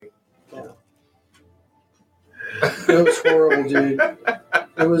It was horrible, dude.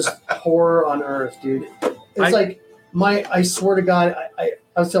 It was horror on earth, dude. It's I swear to God, I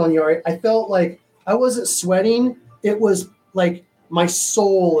was telling you, I felt like I wasn't sweating. It was like my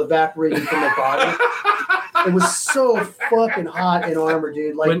soul evaporating from my body. It was so fucking hot in armor,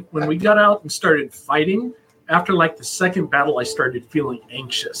 dude. Like when we got out and started fighting, after like the second battle, I started feeling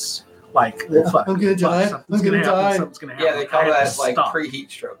anxious. Like, fuck, I'm gonna die. Something's gonna happen. Something's gonna happen. Yeah, they call that like preheat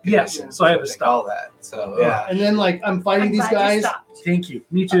stroke. Yes, so I had to stop. All that. So yeah. And then like I'm fighting these guys. Thank you.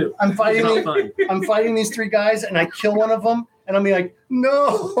 Me too. I'm fighting these three guys, and I kill one of them, and I'm like,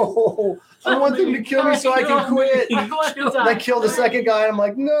 no. I want them to kill me so I can quit. And I kill the second guy, and I'm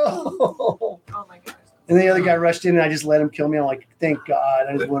like, no. Oh my gosh. And the other guy rushed in, and I just let him kill me. I'm like, thank God.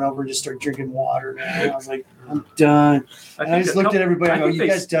 I just went over and just started drinking water, man. I was like, I'm done. And I just looked at everybody and I go, you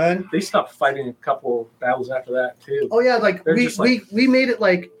guys done? They stopped fighting a couple battles after that, too. Oh, yeah. Like, we made it,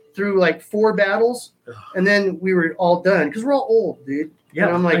 like, through, like, 4 battles, and then we were all done. Because we're all old, dude. Yeah,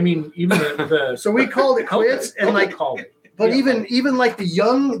 and I'm like, I mean, even the so we called it quits, and, like, but even, like, the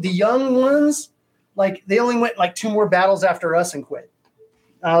young ones, like, they only went, like, 2 more battles after us and quit.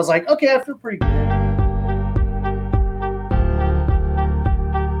 And I was like, okay, I feel pretty good.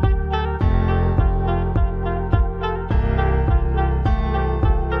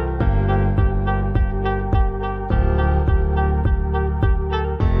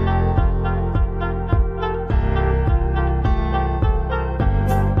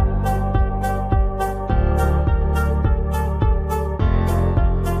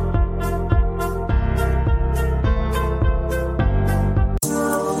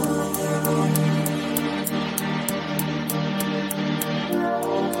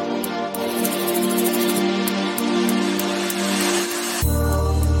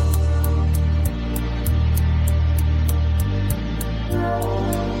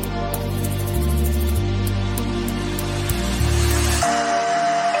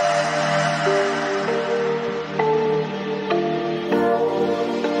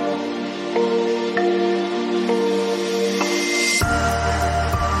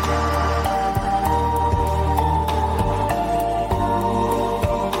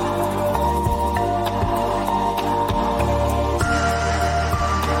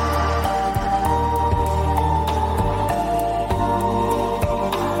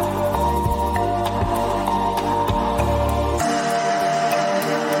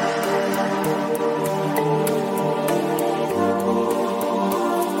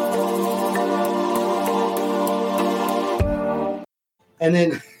 And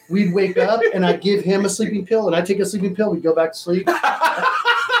then we'd wake up, and I'd give him a sleeping pill, and I'd take a sleeping pill. We'd go back to sleep.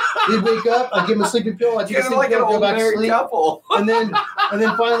 He'd wake up, I'd give him a sleeping pill. I'd take a sleeping pill, go back to sleep. Couple. And then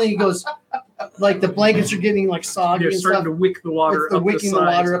finally he goes, like the blankets are getting like soggy. You're and starting stuff. to wick the water It's up the sides. wicking the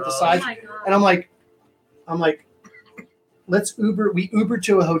water up the sides. Oh And I'm like, let's Uber. We Ubered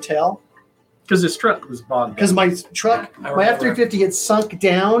to a hotel. Because his truck was bogged. Because my truck, my F-350 had sunk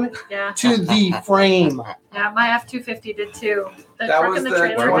down to the frame. Yeah, my F-250 did too. The That truck was in the the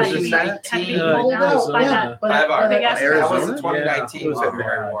trailer had to be 2019. pulled out by that. That was the Yeah. 2019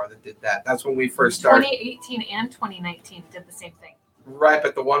 February war that did that. That's when we first started. 2018 and 2019 did the same thing. Right,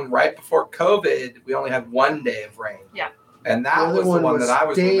 but the one right before COVID, we only had 1 day of rain. Yeah. And that was the one that I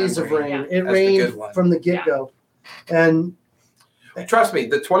was days of rain. remembering It as the rained good one. from the get-go. And trust me,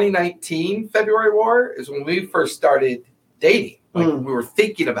 the 2019 February war is when we first started dating. Like we were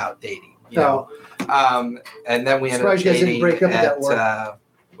thinking about dating, you know. And then we ended up Surprised you guys didn't dating break up at that war.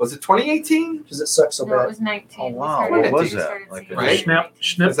 was it 2018? Because it sucks so No, it bad. was 19. Oh, wow. We What was started that? seeing Like it. Right? Schnapp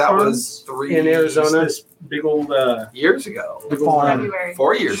Because that farms? was 3 In Arizona. This big old years ago. The farm. February.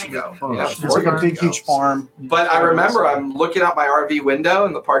 4 years ago. Oh, Yeah, it's It's 4 like a years big, ago. huge farm. But I remember I'm looking out my RV window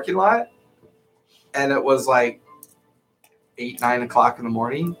in the parking lot, and it was like 8, 9 o'clock in the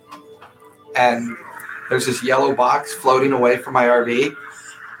morning, and there's this yellow box floating away from my RV.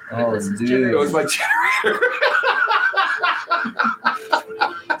 Oh, It dude. was my generator.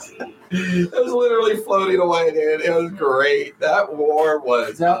 It was literally floating away, dude. It was great. That war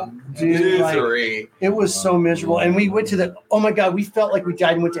was misery. It was so miserable. And we went to the, oh my God, we felt like we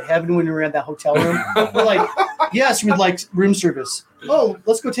died and went to heaven when we were in that hotel room. We're like, yes, we'd like room service. Oh,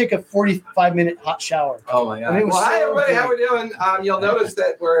 let's go take a 45-minute hot shower. Oh my And it god! was Well, hi so everybody, good. how we doing? You'll notice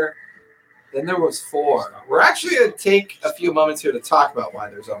that then there was 4. We're actually going to take a few moments here to talk about why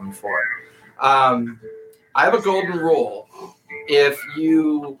there's only 4. I have a golden rule. If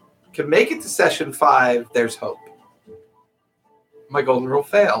you can make it to session 5, there's hope. My golden rule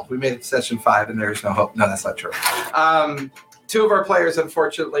failed. We made it to session 5 and there's no hope. No, that's not true. 2 of our players,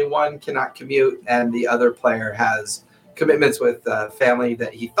 unfortunately, one cannot commute and the other player has commitments with family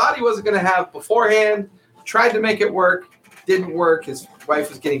that he thought he wasn't going to have beforehand. tried to make it work, didn't work. His wife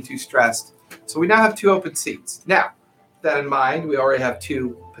was getting too stressed. So we now have 2 open seats. Now, with that in mind, we already have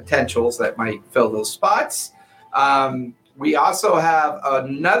 2 potentials that might fill those spots. We also have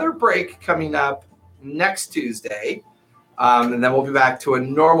another break coming up next Tuesday. And then we'll be back to a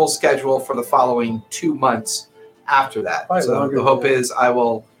normal schedule for the following 2 months after that. Probably So longer the hope than that. is I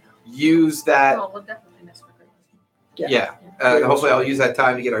will use that. Oh, we'll definitely miss for Christmas. Yeah. Hopefully I'll use that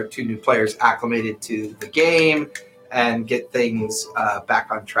time to get our 2 new players acclimated to the game and get things back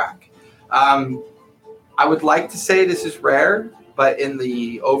on track. I would like to say this is rare, but in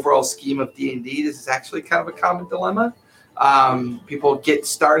the overall scheme of D&D, this is actually kind of a common dilemma. People get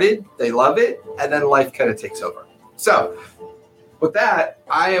started, they love it, and then life kind of takes over. So with that,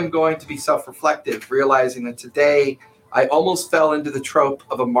 I am going to be self-reflective, realizing that today I almost fell into the trope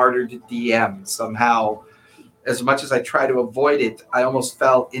of a martyred DM. Somehow, as much as I try to avoid it, I almost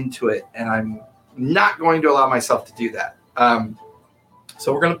fell into it, and I'm not going to allow myself to do that.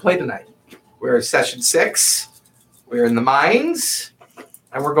 So we're going to play tonight. We're at session 6. We're in the mines,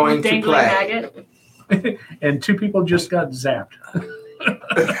 and we're going to Dangling play. maggot. And 2 people just got zapped.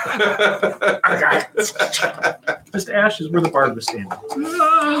 Mr. Ash is where the bard was standing.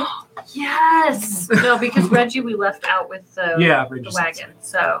 Yes. No, because Reggie we left out with the, Yeah, the Regis. wagon.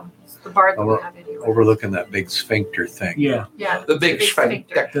 So it's the bard that we have anyway. Overlooking that big sphincter thing. Yeah, Yeah. The big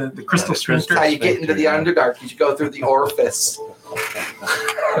sphincter. the crystal That's sphincter. how you get into the Underdark. You go through the orifice.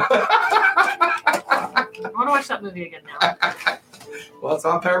 I want to watch that movie again now. Well, it's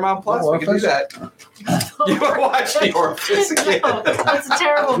on Paramount Plus. Oh, We can do that. You want to watch the orifice again? No, it's a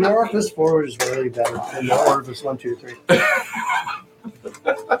terrible The movie. Orifice 4 is really better than the Orifice 1, 2, 3.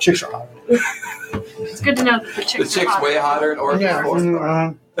 Chicks are hot. It's good to know that the The chicks chick's are way hotter in Orifice Yeah. 4.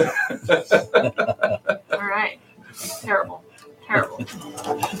 All right. Terrible. Terrible.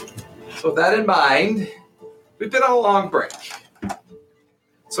 So with that in mind, we've been on a long break.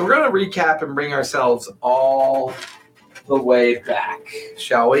 So we're going to recap and bring ourselves all the way back,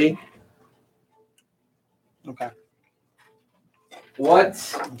 shall we? Okay. What?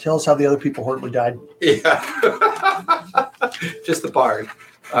 Tell us how the other people horribly died. Yeah. Just the bard.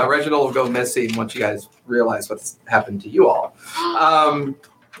 Reginald will go missing once you guys realize what's happened to you all.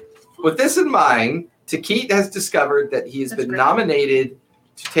 With this in mind, Takit has discovered that he has That's been great. nominated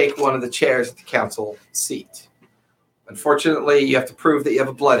to take one of the chairs at the council seat. Unfortunately, you have to prove that you have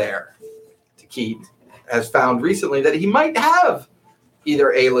a blood heir. Takit has found recently that he might have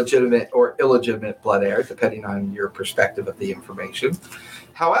either a legitimate or illegitimate blood heir, depending on your perspective of the information.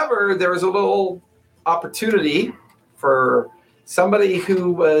 However, there was a little opportunity for somebody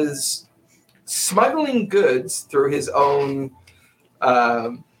who was smuggling goods through his own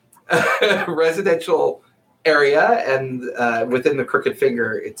residential area and within the Crooked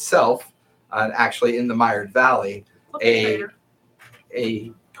Finger itself, actually in the Mired Valley, a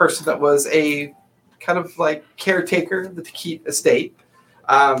person that was a kind of like caretaker of the Takit estate,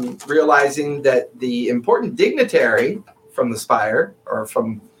 realizing that the important dignitary from the Spire, or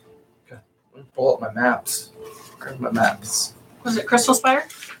from, let me pull up my maps. Where's my maps? Was it Crystal Spire?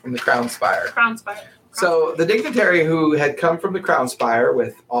 From the Crown Spire. Crown Spire. So the dignitary who had come from the Crown Spire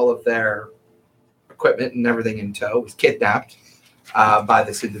with all of their equipment and everything in tow was kidnapped by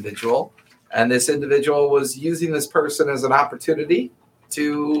this individual. And this individual was using this person as an opportunity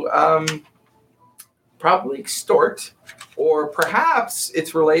to probably extort, or perhaps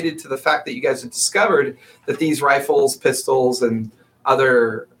it's related to the fact that you guys have discovered that these rifles, pistols, and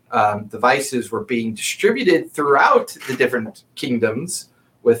other devices were being distributed throughout the different kingdoms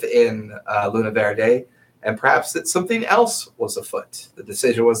within Luna Verde, and perhaps that something else was afoot. The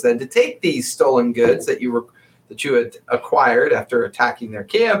decision was then to take these stolen goods that you had acquired after attacking their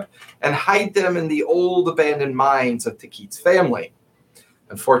camp and hide them in the old abandoned mines of Takit's family.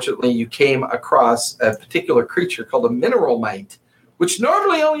 Unfortunately, you came across a particular creature called a mineral mite, which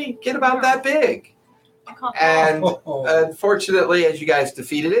normally only get about that big. And unfortunately, as you guys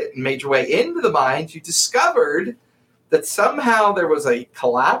defeated it and made your way into the mines, you discovered that somehow there was a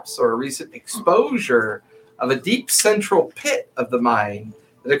collapse or a recent exposure of a deep central pit of the mine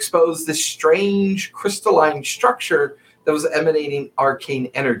that exposed this strange crystalline structure that was emanating arcane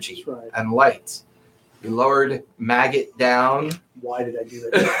energy and light. You lowered Maggot down. Why did I do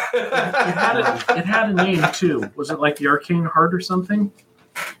that? It had a name too. Was it like the Arcane Heart or something?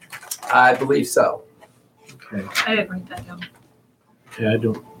 I believe so. Okay. I didn't write that down. Yeah, I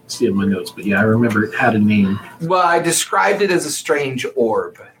don't see it in my notes, but yeah, I remember it had a name. Well, I described it as a strange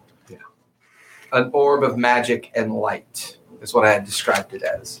orb. Yeah. An orb of magic and light is what I had described it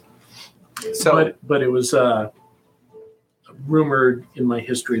as. So, But it was rumored in my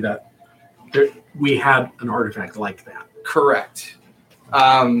history that we had an artifact like that. Correct.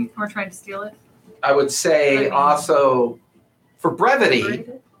 We're trying to steal it. I would say also, for brevity,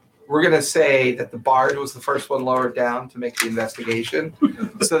 we're going to say that the bard was the first one lowered down to make the investigation.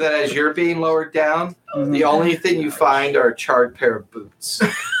 So that as you're being lowered down, the only thing you find are a charred pair of boots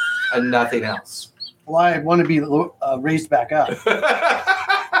and nothing else. Well, I want to be raised back up.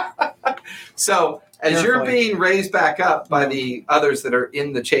 So as you're being raised back up by the others that are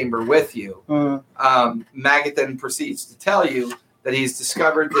in the chamber with you, Maggot then proceeds to tell you that he's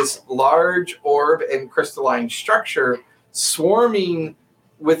discovered this large orb and crystalline structure swarming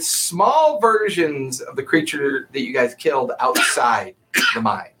with small versions of the creature that you guys killed outside the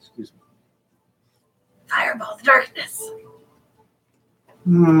mine. Excuse me. Fireball the darkness.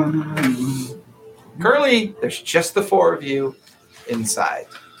 Currently, there's just the four of you inside.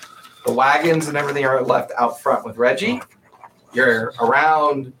 The wagons and everything are left out front with Reggie. You're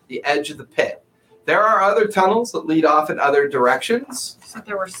around the edge of the pit. There are other tunnels that lead off in other directions. So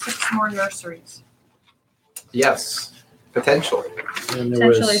there were 6 more nurseries. Yes, potentially. And there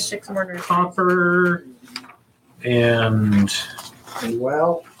Potentially was 6 more nurseries. copper and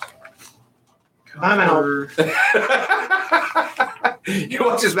Well, I'm out. You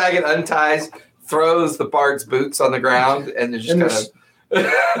watch as Maggot unties, throws the bard's boots on the ground, and there's just And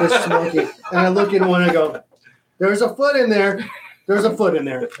kind it's smoky. And I look in one and I go, there's a foot in there. There's a foot in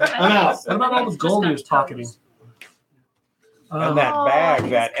there. I'm out. What about all the gold he was pocketing? And that bag,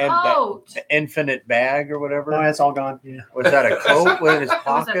 that coat. the infinite bag or whatever. No, it's all gone. Was that a coat in his It was a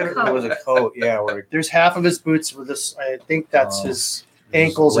pocket? Or coat. it was a coat. Yeah. Where There's half of his boots with this. I think that's Oh. his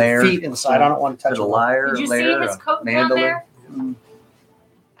ankles Layer. and feet inside. I don't want to touch there's a them. lyre, Did you see layer, his a coat down mandolin. there?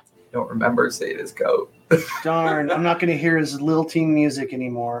 don't remember seeing his coat. Darn, I'm not going to hear his little teen music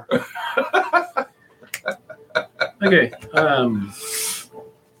anymore. Okay. I'm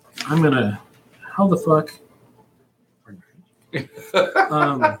gonna. How the fuck?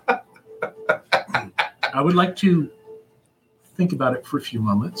 I would like to think about it for a few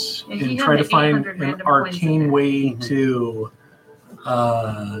moments Yeah, he and had try the to find 800 an random coins in arcane there. way Mhm. to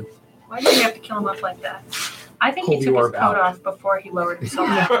Why did you have to kill him off like that? I think Pull he the took his orb coat out. off before he lowered himself.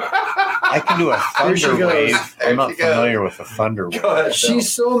 I can do a There she thunder goes. wave. There I'm not she goes. familiar with the thunder wave. Go ahead,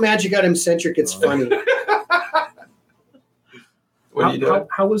 She's so Magic Item centric, it's funny. What are you doing?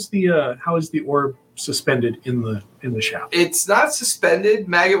 how is the orb suspended in the shaft? It's not suspended.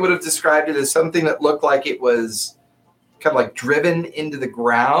 Maggot would have described it as something that looked like it was kind of like driven into the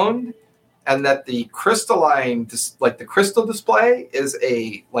ground, and that the crystalline, like the crystal display, is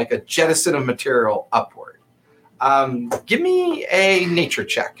a jettison of material upward. Give me a nature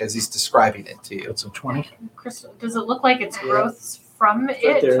check as he's describing it to you. It's a 20. Crystal, does it look like it's Yeah. growths from right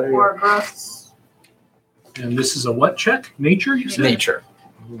it there, yeah. or growths? And this is a what check? Nature, you said? Nature.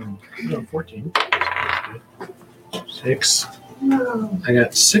 No, 14. 6. I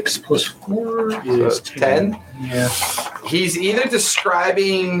got 6 plus 4 is So 10. Yeah. He's either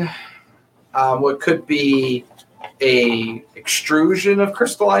describing what could be a extrusion of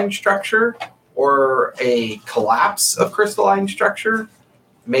crystalline structure or a collapse of crystalline structure.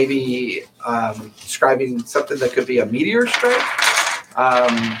 Maybe describing something that could be a meteor strike.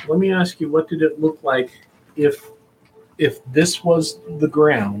 Let me ask you, what did it look like if this was the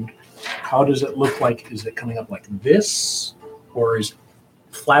ground? How does it look like? Is it coming up like this, or is it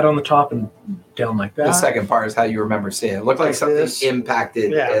flat on the top and down like that? The second part is how you remember seeing it. It looked like Like something this?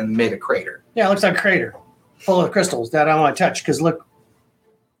 impacted Yeah. and made a crater. Yeah, it looks like a crater full of crystals that I don't want to touch because look,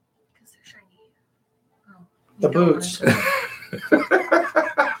 Because they're shiny. Oh, the you don't wanna boots. touch.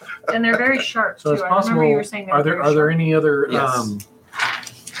 And they're very sharp So too. it's I remember possible. you were saying Are there any other? Yes.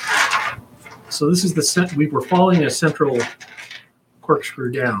 So this is we were following a central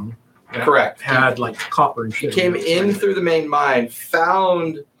corkscrew down. that Correct. Had like copper and He shit. came in through the main mine,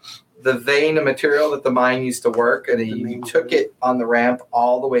 found the vein of material that the mine used to work, and he took it on the ramp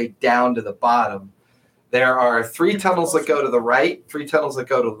all the way down to the bottom. There are 3 tunnels that go to the right, 3 tunnels that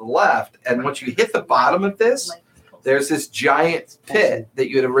go to the left, and once you hit the bottom of this, there's this giant pit that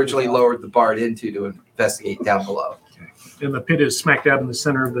you had originally lowered the bard into to investigate down below. And the pit is smack dab in the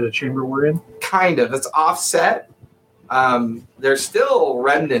center of the chamber we're in. Kind of. It's offset. There's still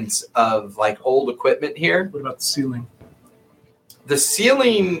remnants of like old equipment here. What about the ceiling? The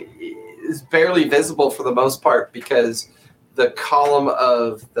ceiling is barely visible for the most part because the column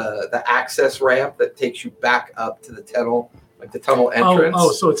of the access ramp that takes you back up to the tunnel, like the tunnel entrance.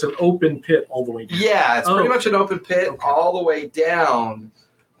 Oh, so it's an open pit all the way down. Yeah, it's pretty Oh. much an open pit Okay. all the way down,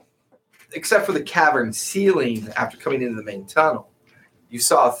 except for the cavern ceiling after coming into the main tunnel. You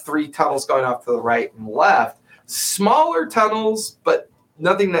saw 3 tunnels going off to the right and left. Smaller tunnels, but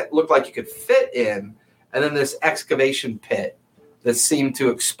nothing that looked like you could fit in, and then this excavation pit that seemed to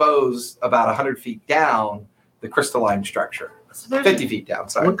expose about 100 feet down the crystalline structure. So there's 50 feet down,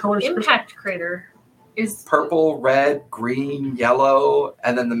 sorry. What color is crystal? impact crater. Is Purple, red, green, yellow,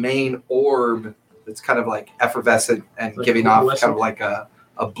 and then the main orb that's kind of like effervescent and Like giving off fluorescent? kind of like a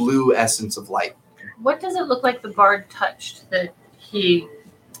blue essence of light. what does it look like the bard touched that he,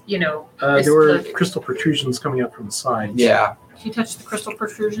 is There were the- crystal protrusions coming out from the sides. Yeah. he touched the crystal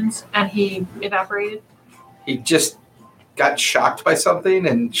protrusions and he evaporated? He just got shocked by something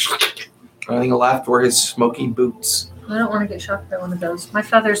and running left were his smoking boots. I don't want to get shocked by one of those. My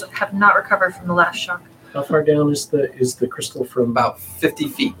feathers have not recovered from the last shock. How far down is the crystal from? About 50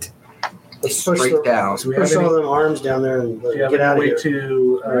 feet. Let's push Straight the- down. Do we have Push all any, them arms down there and do you have get out any of way here.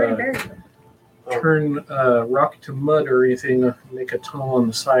 to I already buried them. turn rock to mud or anything? Make a tunnel on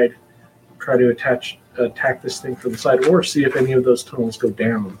the side. Try to attack this thing from the side, or see if any of those tunnels go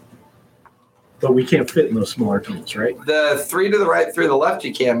down. But we can't fit in those smaller tunnels, right? The 3 to the right, 3 to the left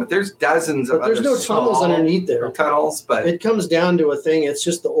you can, but there's dozens of But there's other no tunnels small underneath there. tunnels, but It comes down to a thing. It's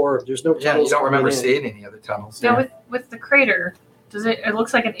just the orb. There's no tunnels. yeah, you don't remember coming in. seeing any other tunnels. Now with the crater, it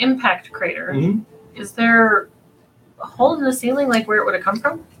looks like an impact crater. Mhm. Is there a hole in the ceiling like where it would have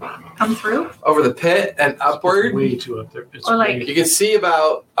come through? Over the pit and upward, It's way too up there. It's Or like- way- you can see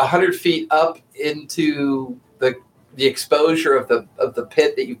about 100 feet up into the exposure of the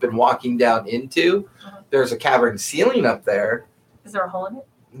pit that you've been walking down into. Uh-huh. There's a cavern ceiling up there. Is there a hole in it?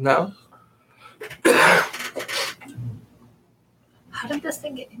 No. How did this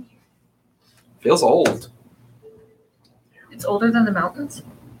thing get in here? Feels old. It's older than the mountains?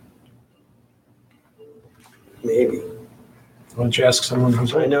 Maybe. Why don't you ask someone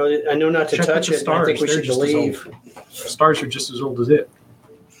who's I old? know not to Check with touch the it. I think we They're should just as believe. old. Stars are just as old as it.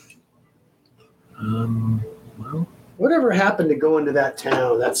 Well, Whatever happened to going to that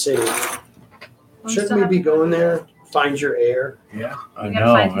town, that city? We Shouldn't still we have be to go going there. there? Find your heir. yeah, I We gotta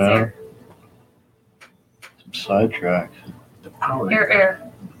know, find his man. air. Some sidetracks. the power.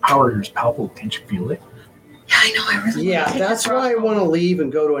 Air. Power here is palpable. Can't you feel it? Yeah, I know. I really Yeah, want to that's why I want to leave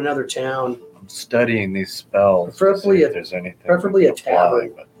and go to another town. I'm studying these spells. to Preferably see a- if there's anything. preferably a we can apply,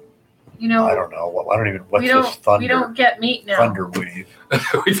 tavern. but You know, I don't know. I don't even. What's we this don't thunder? we don't get meat now, Thunder wave.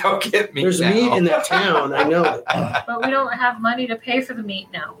 We don't get meat There's now. meat in that town. I know it. but we don't have money to pay for the meat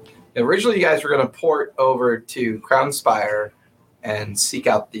now. Originally, you guys were going to port over to Crown Spire and seek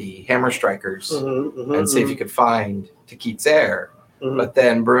out the Hammer Strikers and see if you could find Takit's heir. Mhm. But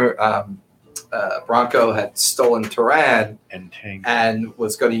then Bronco had stolen Turan And tank. and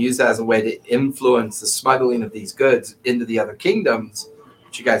was going to use that as a way to influence the smuggling of these goods into the other kingdoms,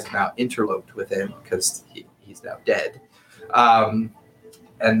 which you guys have now interloped with him because he's now dead.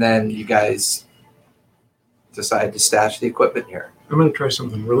 And then you guys decided to stash the equipment here. I'm going to try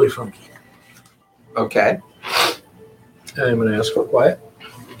something really funky. Okay. I'm going to ask for quiet.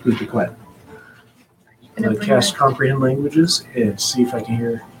 Please be quiet. I'm going to cast comprehend languages and see if I can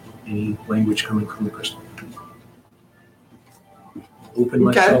hear any language coming from the crystal. Open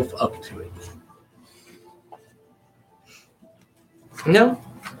Okay. myself up to it. No,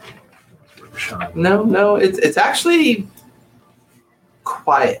 Shot. no. It's actually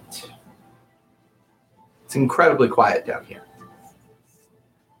quiet. It's incredibly quiet down here.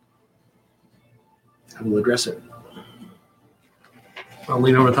 I will address it. I'll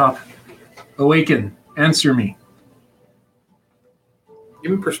lean over the top. Awaken. Answer me.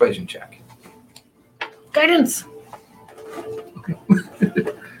 Give me a persuasion check. Guidance.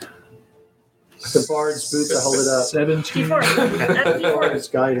 The bard's boots. I hold it up. 17. D4. That's D4. It's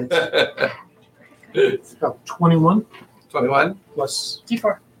guidance. 21 21. plus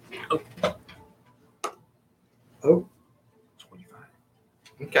D4. Oh, 25.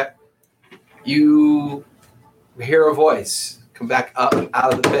 Okay. You hear a voice come back up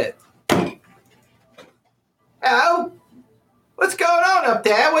out of the pit. Hello? What's going on up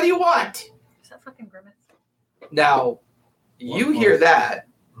there? What do you want? Is that fucking Grimace? Now, you hear that.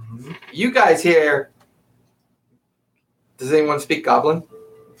 Mhm. You guys hear. Does anyone speak Goblin?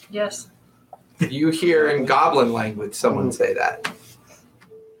 Yes. You hear in Goblin language someone say that.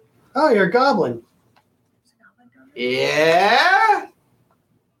 oh, you're a goblin. Yeah?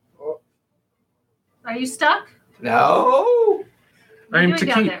 Are you stuck? No? What are I'm you doing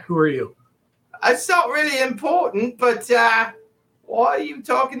down Takit. there? Who are you? It's not really important, but why are you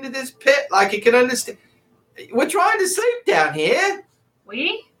talking to this pit like it can understand? We're trying to sleep down here.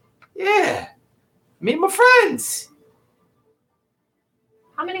 We? Yeah. Me and my friends.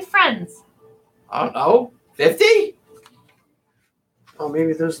 How many friends? I don't know. 50? Oh,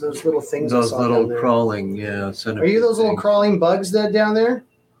 maybe there's those little things. I Those saw little down there. crawling, Are centipede you those little things. crawling bugs that down there?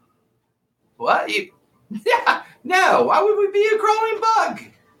 What? Yeah. No. Why would we be a crawling bug?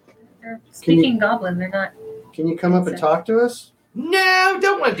 They're speaking goblin. They're not. Can you come up and talk to us? No,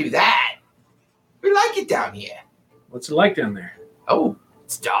 don't want to do that. We like it down here. What's it like down there? Oh,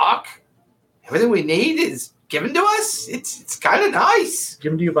 it's dark. Everything we need is given to us. It's kind of nice.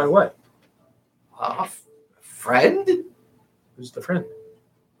 Given to you by what? Friend? Who's the friend?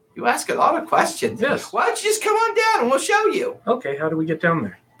 You ask a lot of questions. Yes. Why don't you just come on down and we'll show you? Okay, how do we get down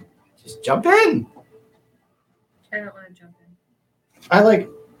there? Just jump in. I don't want to jump in.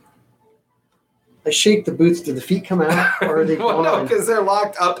 I shake the boots. Do the feet come out, or are they Well, no, gone? because they're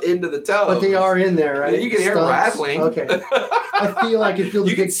locked up into the toe. But they are in there, right? You can hear Stumps. rattling. Okay. I feel I can feel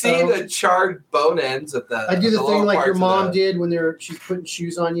the You big can see toe. the charred bone ends at the. I do the thing lower like your parts of mom the- did when she's putting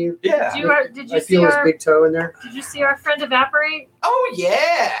shoes on you. Yeah. Did I you see feel his our? big toe in there. Did you see our friend evaporate? Oh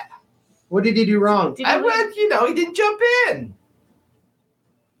yeah. What did he do wrong? Did I he, went. He didn't jump in.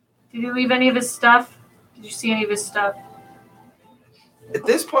 did he leave any of his stuff? Did you see any of his stuff? At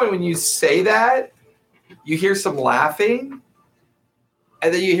this point, when you say that, you hear some laughing,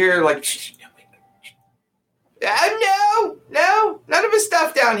 and then you hear like, no, none of his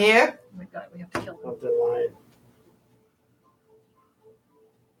stuff down here. Oh my god, we have to kill him. Up the line.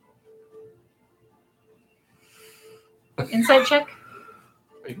 Insight check,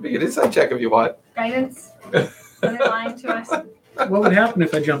 You can make an insight check if you want. guidance. Are they lying to us? What would happen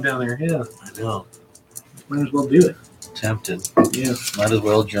if I jumped down there? Yeah, I know. might as well do it. Tempted. Yeah, Might as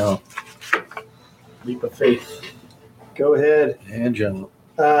well jump. leap of faith. Go ahead. And jump.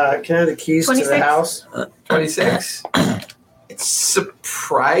 Can I have the keys to the 26? house? 26. It's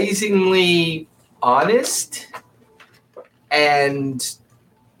surprisingly honest and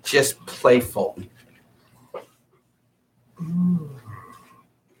just playful.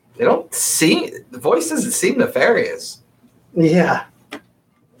 The voice doesn't seem nefarious. Yeah,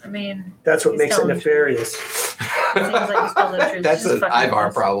 I mean, that's what He's makes it telling the truth. nefarious. Seems like he's telling the truth. That's Just an fucking Ivar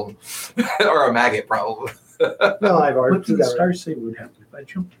us. problem or a maggot problem. No, I've already. What do the stars say would happen if I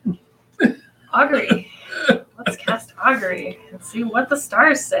jumped in? Augury. Let's cast Augury and see what the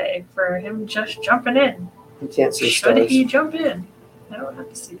stars say for him just jumping in. You can't see Should stars. he jump in? I don't have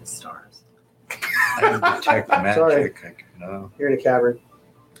to see the stars. I can detect magic. Sorry. No, You're in a cavern.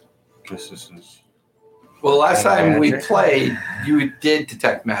 because this is. Well, last time we Magic. played, you did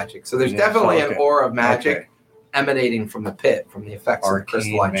detect magic. So there's Yes, definitely an okay. aura of magic Okay. emanating from the pit, from the effects of the Arcane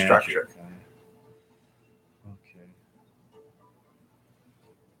crystalline magic. structure. Okay.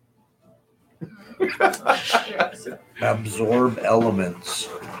 Absorb elements.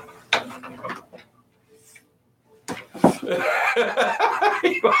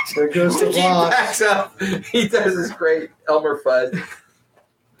 There goes the He lock. backs up. He does this great Elmer Fudd.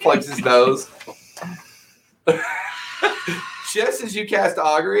 Plugs his nose. Just as you cast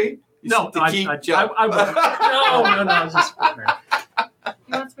augury, you No, see the key I jump. no, I was just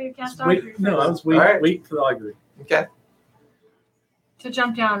He wants me to cast wait. Augury No, I was All right. wait for the augury. Okay. to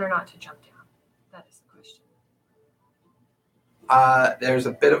jump down or not to jump down. That is the question. There's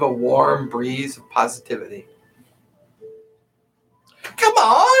a bit of a warm breeze of positivity. Come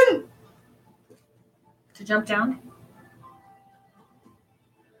on! To jump down?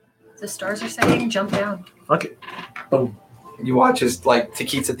 The stars are saying jump down. Fuck it. Boom. You watch as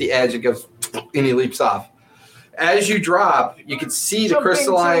Takit's at the edge, it goes, and he leaps off. As you drop, you can see the Jumping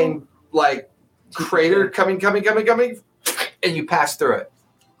crystalline crater coming, and you pass through it.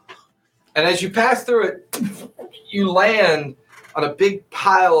 And as you pass through it, you land on a big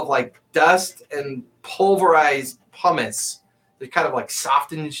pile of dust and pulverized pumice that kind of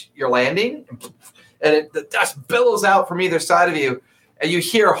softens your landing, and the dust billows out from either side of you, and you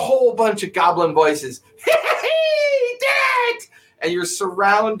hear a whole bunch of goblin voices. Hey, Dad! And you're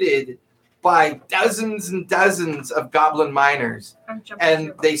surrounded by dozens and dozens of goblin miners, I'm jumping and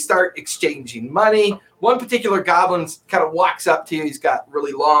through. they start exchanging money. One particular goblin kind of walks up to you. He's got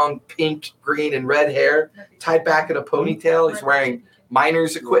really long pink, green, and red hair tied back in a ponytail. He's wearing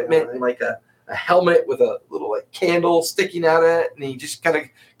miner's equipment and a helmet with a little candle sticking out of it, and he just kind of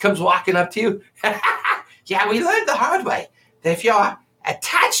comes walking up to you. Yeah, we learned the hard way that if you're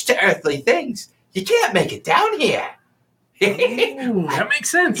attached to earthly things, you can't make it down here. Ooh, that makes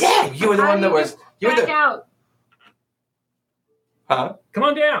sense. Yeah, you were the How one do that you was. You were Back the. out. Huh? Come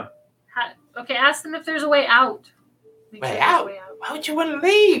on down. Okay, ask them if there's a way out. Make Way sure there's a out? way out. Why would you want to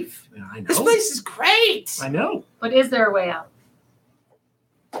leave? Yeah, I know. This place is great. I know. But is there a way out?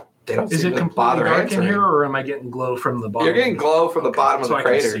 They don't Is seem it to completely bother dark answering. in here, or am I getting glow from the bottom? You're getting glow from the bottom of So the I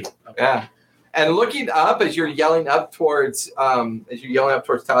can crater. see. Okay. Yeah. And looking up as you're yelling up towards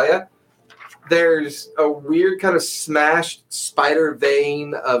Talia, there's a weird kind of smashed spider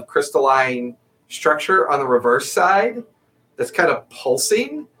vein of crystalline structure on the reverse side that's kind of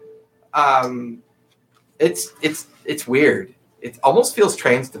pulsing. It's weird. It almost feels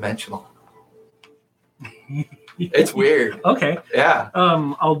trans-dimensional. It's weird. Okay. Yeah.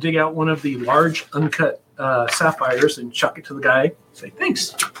 I'll dig out one of the large uncut sapphires and chuck it to the guy. Say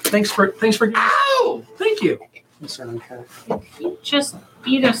thanks. Thanks for giving. Ow! Thank you. It's an uncut. You just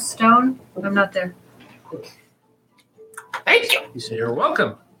beat a stone. I'm not there. Thank you. You say you're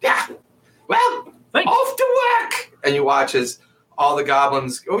welcome. Yeah. Well, Thanks. off to work. And you watch as all the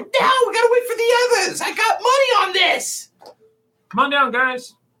goblins go, no, we gotta wait for the others. I got money on this. Come on down,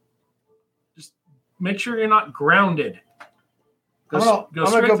 guys. Just make sure you're not grounded. I'm gonna go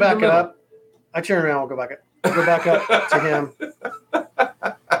straight through the back middle. up. I turn around. I'll go back up. I'll go back up to him.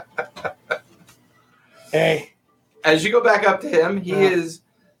 Hey. As you go back up to him, he is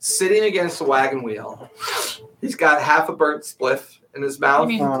sitting against a wagon wheel. He's got half a burnt spliff in his You mouth.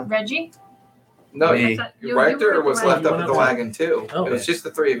 mean Reggie? No, Me. I thought you Rector were was the left Reggie. up at the wagon too. Oh, It was okay. just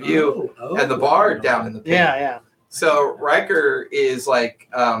the three of you and the bard down in the pit. Yeah. So Riker is like,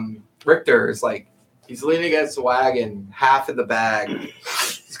 Richter is like, he's leaning against the wagon, half in the bag.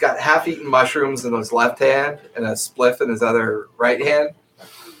 He's got half-eaten mushrooms in his left hand and a spliff in his other right hand.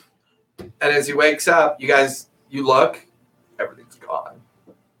 And as he wakes up, you look, everything's gone.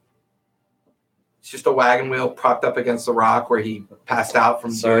 It's just a wagon wheel propped up against the rock where he passed out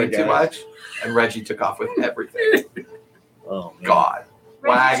from Sorry, doing too guys. much. And Reggie took off with everything. Oh, man. God.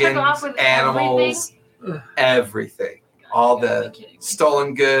 Reggie took off Wagons, with animals, everything. All You gotta the be kidding me.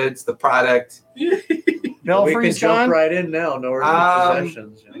 stolen goods, the product. We can Belfry's jump gone. right in now. No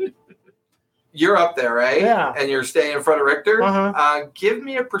possessions. You're up there, right? Yeah. And you're staying in front of Richter. Uh-huh. Give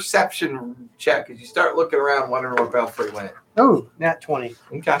me a perception check as you start looking around, wondering where Belfry went. Oh, nat 20.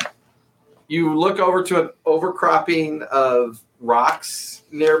 Okay. You look over to an overcropping of rocks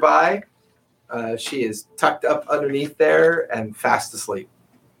nearby. She is tucked up underneath there and fast asleep.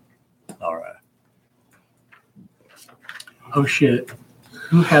 All right. Oh shit!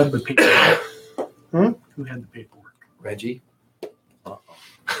 Who had the paperwork? Hmm? Who had the paperwork? Reggie.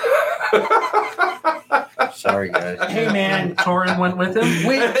 Sorry, guys. Hey, man. Torin went with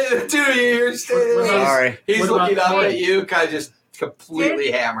him. Two years. Sorry. He's What looking about up Torin? at you, kind of just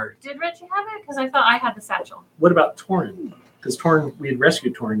completely hammered. Did Reggie have it? Because I thought I had the satchel. What about Torin? Because Torin, we had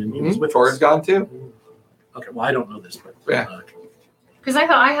rescued Torin, and he was with Torin's us. gone too. Okay, well, I don't know this, but Yeah. Because I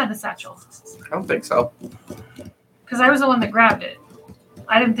thought I had the satchel. I don't think so. Because I was the one that grabbed it.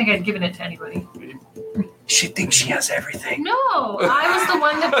 I didn't think I'd given it to anybody. She thinks she has everything. No, I was the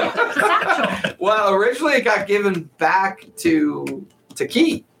one that picked up the satchel. Well, originally it got given back to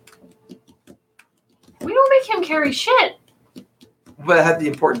Keith, We don't make him carry shit. but it had the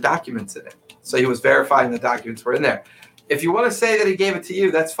important documents in it. So he was verifying the documents were in there. If you want to say that he gave it to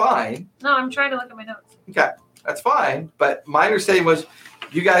you, that's fine. No, I'm trying to look at my notes. Okay, that's fine. But my understanding was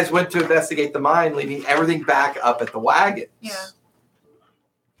you guys went to investigate the mine, leaving everything back up at the wagons. Yeah.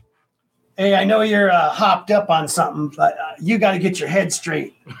 Hey, I know you're hopped up on something, but you got to get your head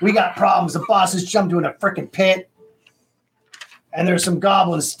straight. We got problems. The boss has jumped in a freaking pit, and there's some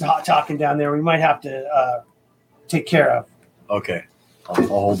goblins talking down there. We might have to take care of. Okay. I'll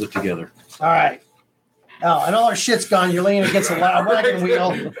hold it together. All right. Oh, and all our shit's gone. You're laying against a wagon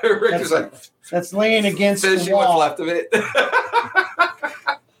wheel Richard's like that's laying against the finishing what's wall. left of it.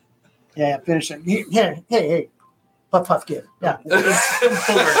 Yeah, finish it. Hey. Puff, puff, give. Yeah.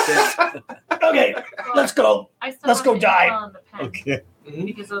 Okay, let's go. I still Let's have go the dive. intel and the pen, Okay. Mhm.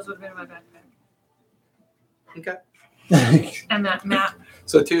 because those would have been in my backpack. Okay. And that map.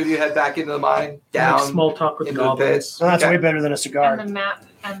 So two of you head back into the mine, down Make small talk with the into the goblins. pits. Well, that's Okay. way better than a cigar. And the map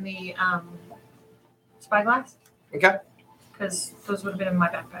and the spyglass. Okay, Because those would have been in my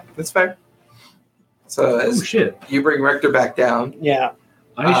backpack. that's fair. So Oh as shit! you bring Richter back down, Yeah.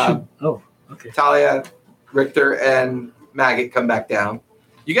 I should. Oh, okay. Talia, Richter, and Maggot come back down.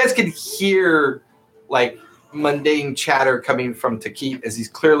 You guys can hear like mundane chatter coming from Takit as he's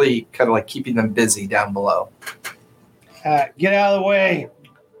clearly kind of like keeping them busy down below. Get out of the way.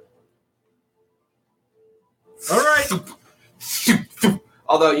 All right.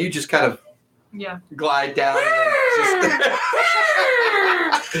 Although you just kind of Yeah. glide down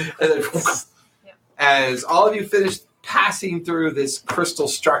and then as all of you finish passing through this crystal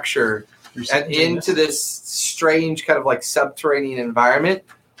structure and into this strange kind of like subterranean environment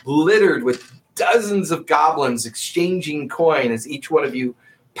littered with dozens of goblins exchanging coin as each one of you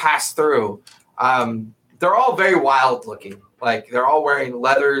pass through. they're all very wild looking. Like they're all wearing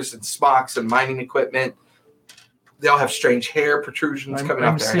leathers and smocks and mining equipment. They all have strange hair protrusions coming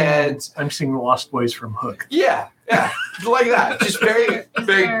off their heads. I'm seeing the Lost Boys from Hook. Yeah, like that. Just very,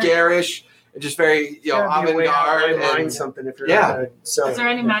 very garish, and just very, avant-garde. Mine something if you're Is there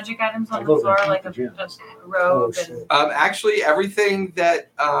any magic items on the floor, like a robe? Actually, everything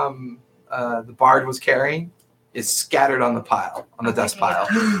that the bard was carrying is scattered on the pile, on the dust pile.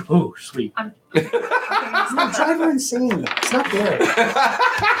 Oh, sweet. I'm drive her insane. It's not there.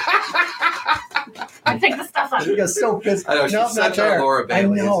 I picked the stuff up. She got so pissed. I know, she's such a Laura I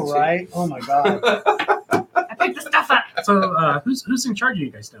Bailey. know, right? Oh my god. I picked the stuff up. So, who's in charge of you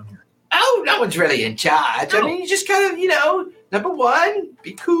guys down here? Oh, no one's really in charge. I mean, you just kind of, number one,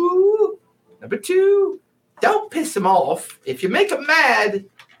 be cool. Number two, don't piss him off. If you make him mad,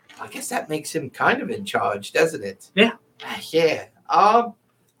 I guess that makes him kind of in charge, doesn't it? Yeah. Yeah.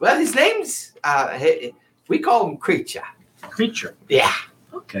 Well, his name's, we call him Creature. Creature. Yeah.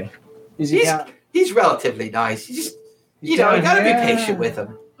 Okay. He's relatively nice. He's just, you gotta be patient with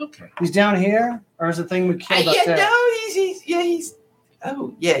him. Okay. He's down here, or is the thing we killed up there?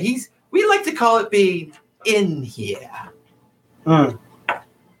 We like to call it being in here. Are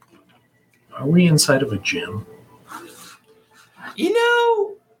we inside of a gym?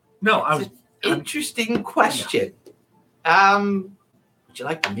 No, I was. Interesting question. Would you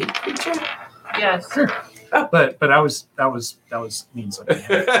like to meet Creature? Yes. Sure. But that was means something.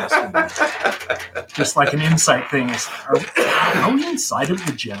 Just like an insight thing. Are we inside of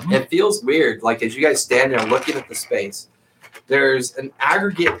the gym? It feels weird. Like as you guys stand there looking at the space, there's an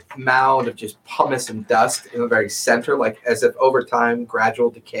aggregate mound of just pumice and dust in the very center, like as if over time gradual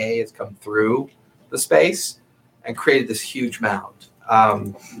decay has come through the space and created this huge mound.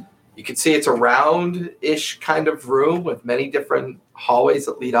 You can see it's a round-ish kind of room with many different hallways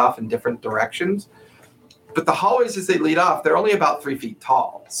that lead off in different directions. But the hallways as they lead off, they're only about 3 feet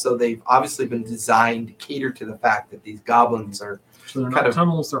tall. So they've obviously been designed to cater to the fact that these goblins are So they're not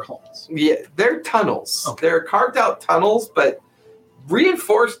tunnels, they're halls. Yeah, they're tunnels. Okay. They're carved out tunnels, but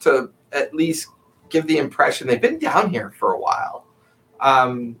reinforced to at least give the impression they've been down here for a while.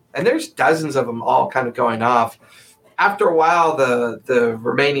 And there's dozens of them all kind of going off. After a while, the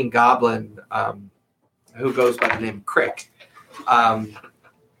remaining goblin, who goes by the name Crick,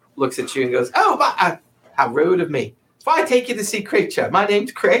 looks at you and goes, "Oh, how rude of me. So I take you to see Creature. My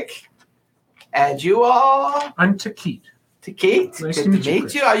name's Crick. And you are?" I'm Takit. Takit, Nice good to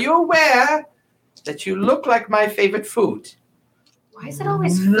meet you, Are you aware that you look like my favorite food? Why is it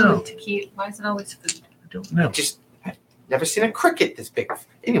always No. food to keep? Why is it always food? I don't know. I've never seen a cricket this big.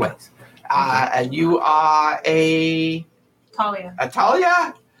 Anyways, and you are a Talia.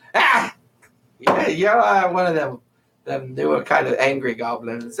 Talia? Yeah, you're one of them newer kind of angry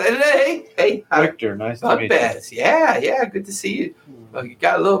goblins. Hey, Victor, nice to meet you. bugbears. Yeah, good to see you. Well, you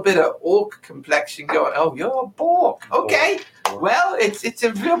got a little bit of orc complexion going. Oh, you're a bork. Okay. Well, it's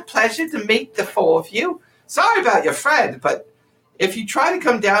a real pleasure to meet the four of you. Sorry about your friend, but if you try to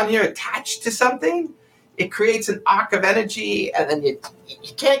come down here attached to something, it creates an arc of energy, and then you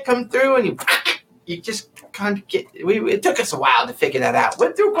can't come through, and you just kind of get. It took us a while to figure that out.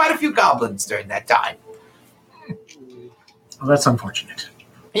 Went through quite a few goblins during that time. Well, that's unfortunate.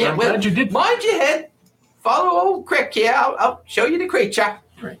 Yeah, I'm well, glad you did. mind your head. Follow old Crick here. I'll show you the Creature.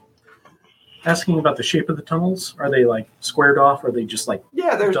 Asking about the shape of the tunnels, are they like squared off, or are they just like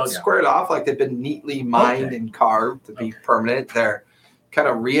Yeah, they're dug out? squared off, like they've been neatly mined Okay. and carved to be permanent. They're kind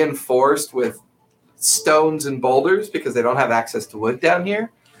of reinforced with stones and boulders because they don't have access to wood down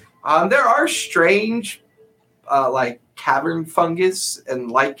here. There are strange, like cavern fungus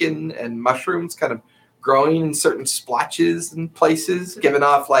and lichen and mushrooms kind of growing in certain splotches and places, giving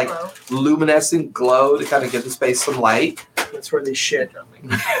off like Hello. luminescent glow to kind of give the space some light. That's where they shit.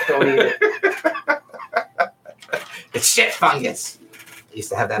 Don't eat it. It's shit fungus. I used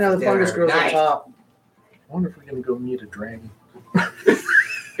to have that Now for the dinner fungus every grows on night. top. I wonder if we're gonna go meet a dragon.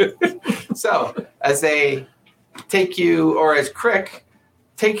 So, as they take you, or as Crick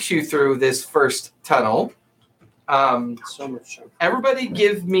takes you through this first tunnel, So much. everybody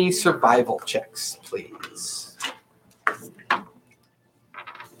give me survival checks, please.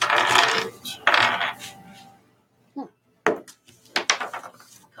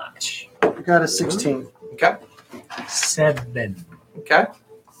 I got a 16. Okay. 7. Okay.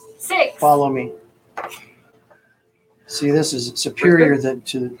 6. Follow me. See, this is superior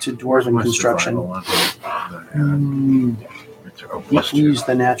to dwarven My construction. survival. We use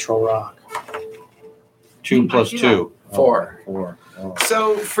the natural rock. 2 plus 2. 4. 4. Oh.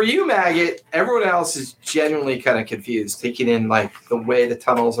 So, for you, Maggot, everyone else is genuinely kind of confused, taking in like the way the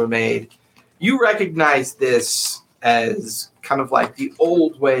tunnels are made. You recognize this as kind of like the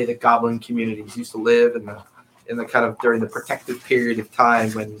old way that goblin communities used to live in the kind of during the protective period of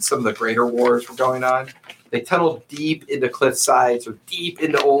time when some of the greater wars were going on. They tunneled deep into cliff sides or deep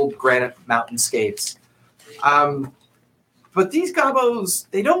into old granite mountainscapes. But these gobos,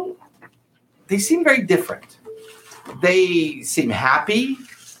 they seem very different. They seem happy.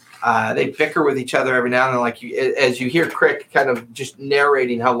 They bicker with each other every now and then, as you hear Crick kind of just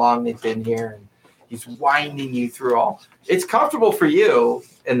narrating how long they've been here, and he's winding you through all. It's comfortable for you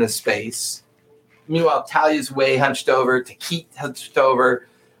in this space. Meanwhile, Talia's way hunched over, Takit hunched over,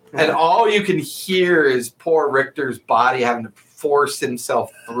 and all you can hear is poor Richter's body having to force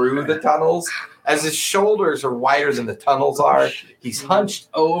himself through the tunnels. As his shoulders are wider than the tunnels are, he's hunched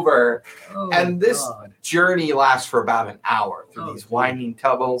over, and this journey lasts for about an hour through these winding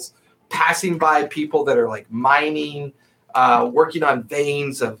tunnels, passing by people that are like mining, working on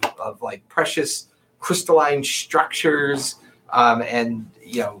veins of like precious crystalline structures, and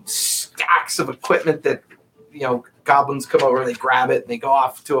stacks of equipment that goblins come over, they grab it, and they go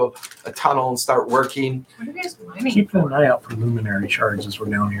off to a tunnel and start working. What are you guys mining Keep for? an eye out for luminary shards as we're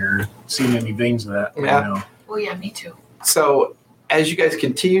down here. Seeing any veins of that. Yeah. Oh yeah, me too. So as you guys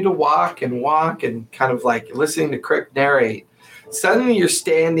continue to walk and kind of like listening to Crick narrate, suddenly you're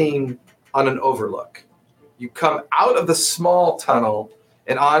standing on an overlook. You come out of the small tunnel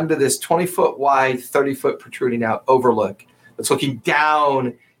and onto this 20-foot wide, 30-foot protruding out overlook that's looking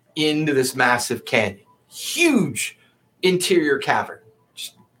down into this massive canyon. Huge interior cavern,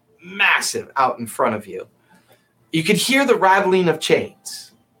 just massive out in front of you. You could hear the rattling of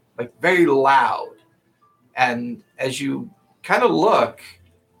chains, like very loud. And as you kind of look,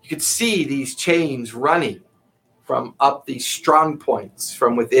 you could see these chains running from up these strong points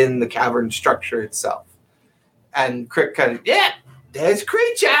from within the cavern structure itself. And Crick kind of, there's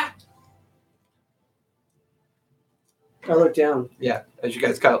creature. I look down. Yeah, as you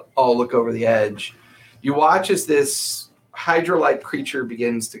guys kind of all look over the edge, you watch as this Hydra-like creature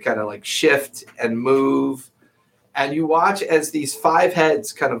begins to kind of like shift and move. And you watch as these 5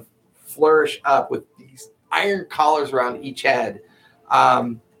 heads kind of flourish up with these iron collars around each head.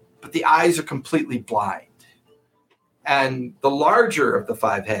 But the eyes are completely blind. And the larger of the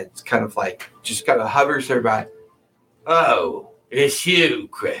 5 heads kind of like just kind of hovers there by, Oh, it's you,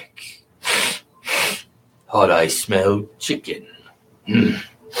 Crick. Thought I smelled chicken.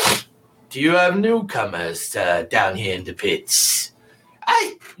 Do you have newcomers down here in the pits?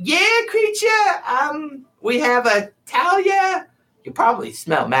 Yeah, creature. We have a Talia. You probably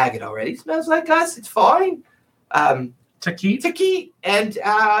smell maggot already. Smells like us. It's fine. Takit? Taki and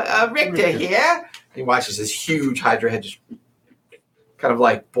Richter here. He watches this huge Hydra head just kind of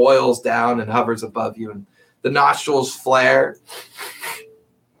like boils down and hovers above you, and the nostrils flare.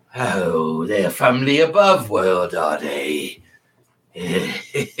 Oh, they're from the above world, are they? Well,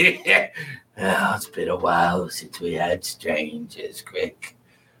 it's been a while since we had strangers, Crick.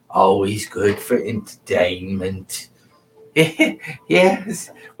 Always good for entertainment. Yes.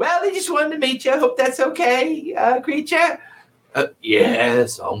 Well, they just wanted to meet you. I hope that's okay, creature. Yeah,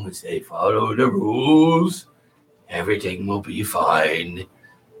 as long as they follow the rules, everything will be fine.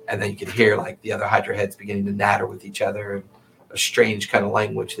 And then you can hear like the other Hydra heads beginning to natter with each other in a strange kind of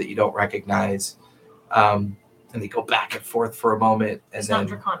language that you don't recognize. And they go back and forth for a moment. And It's then, not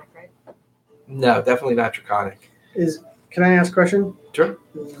draconic, right? No, definitely not draconic. Can I ask a question? Sure.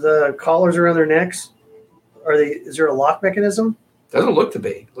 The collars around their necks, is there a lock mechanism? Doesn't look to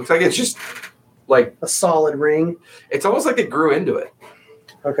be. Looks like it's just like, A solid ring? it's almost like they grew into it.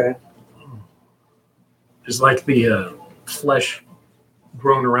 Okay. Is like the flesh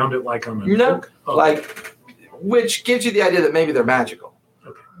grown around it like on a No, hook? Oh, like, which gives you the idea that maybe they're magical.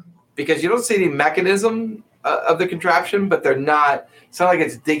 Okay. Because you don't see any mechanism of the contraption, but they're not, it's not like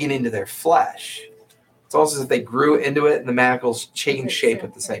it's digging into their flesh. It's almost as if they grew into it and the manacles change shape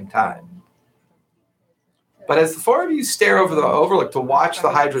at the same time. But as the 4 of you stare over the overlook to watch the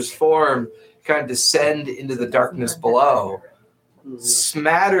Hydra's form kind of descend into the darkness below,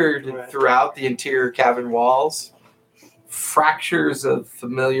 smattered throughout the interior cavern walls, fractures of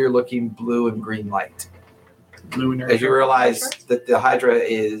familiar looking blue and green light. luminary. As you realize that the Hydra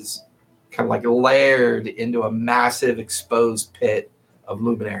is kind of like layered into a massive exposed pit of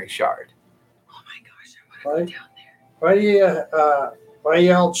luminary shard. Oh my gosh, I want to go Why? down there. Why are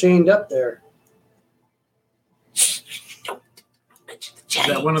you all chained up there? Is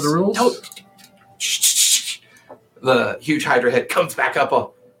that one of the rules? The huge Hydra head comes back up.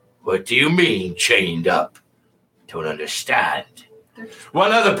 What do you mean, chained up? Don't understand.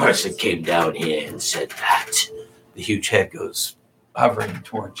 One other person came down here and said that. The huge head goes hovering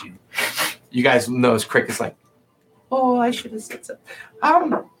towards you. You guys notice Crick is like, oh, I should have said so.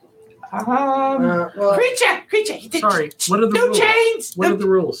 Creature. Sorry, what are the No rules? chains. What are the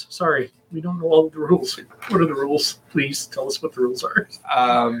rules? Sorry, we don't know all of the rules. What are the rules? Please tell us what the rules are.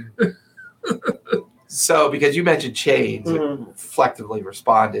 So, because you mentioned chains, it reflectively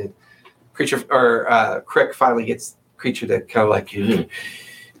responded. Crick finally gets Creature to kind of like, and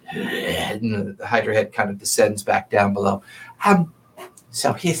the Hydra head kind of descends back down below.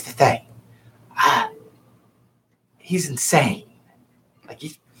 So here's the thing. He's insane. Like,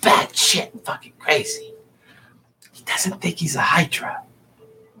 he's bad shit and fucking crazy. He doesn't think he's a Hydra.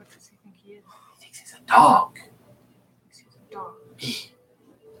 What does he think he is? He thinks he's a dog. He's a dog.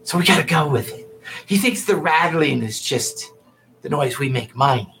 So we gotta go with it. He thinks the rattling is just the noise we make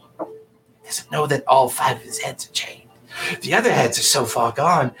mining. He doesn't know that all 5 of his heads are chained. The other heads are so far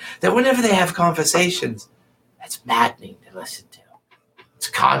gone that whenever they have conversations, that's maddening to listen to. It's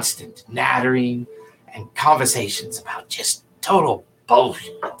constant nattering and conversations about just total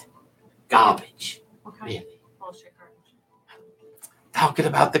bullshit. Garbage. What kind Really. of bullshit garbage? Talking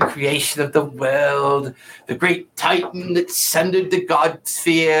about the creation of the world, the great titan that sundered the god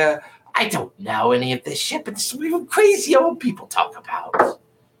sphere. I don't know any of this shit, but it's what crazy old people talk about.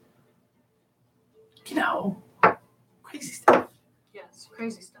 You know, crazy stuff. Yes,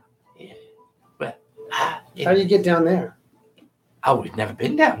 crazy stuff. Yeah. But, How do you get down there? oh, we've never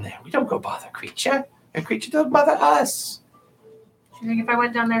been down there. We don't go bother Creature, and Creature don't bother us. Do you think if I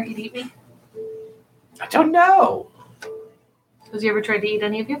went down there, he'd eat me? I don't know. Has he ever tried to eat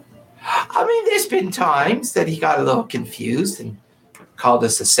any of you? I mean, there's been times that he got a little confused and called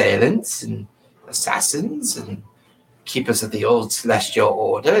us assailants and assassins and keepers of the old celestial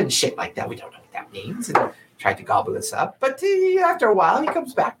order and shit like that. We don't know what that means. And tried to gobble us up. But after a while, he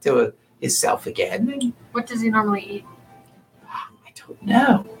comes back to himself again. And What does he normally eat? I don't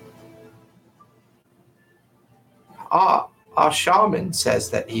know. Our shaman says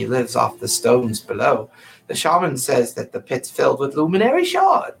that he lives off the stones below. The shaman says that the pit's filled with luminary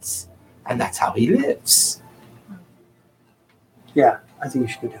shards. And that's how he lives. Yeah, I think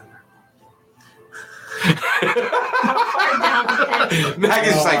you should go down there. How far down the pit?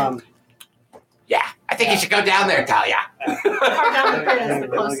 Maggie's Well, like, yeah, I think you should go down there, Talia. How far down the pit is the Okay,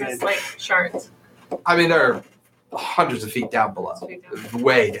 closest, like, shards? I mean, they're hundreds of feet down below.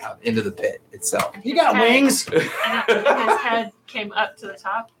 Way down into the pit itself. you got wings. And his head came up to the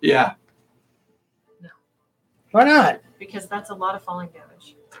top Yeah. Why not? because that's a lot of falling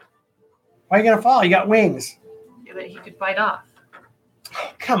damage Why are you gonna fall? You got wings. that he could bite off.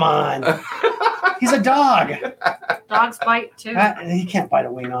 Come on. He's a dog. Dogs bite too. He can't bite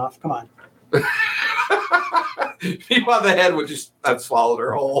a wing off. Come on. Meanwhile, the head would just have swallowed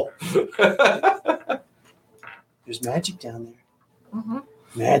her whole. There's magic down there. Mm-hmm.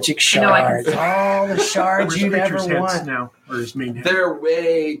 Magic You know I can shards. All the shards Where's you'd ever Creature's heads want. now, or his main head? They're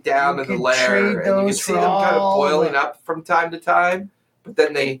way down You in the could lair, trade and you can those see for them kind of all boiling the- up from time to time. But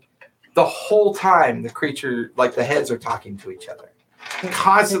then the whole time, the creature, like the heads, are talking to each other,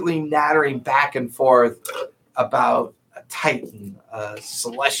 constantly nattering back and forth about a titan, a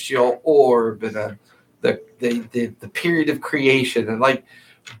celestial orb, and the period of creation, and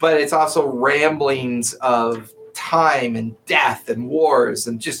but it's also ramblings of time and death and wars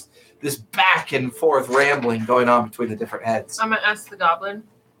and just this back and forth rambling going on between the different heads. I'm gonna ask the goblin.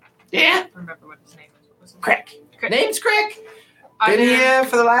 Yeah, Remember what his name is. What was his name? Crick. Crick. Name's Crick. Are Been there here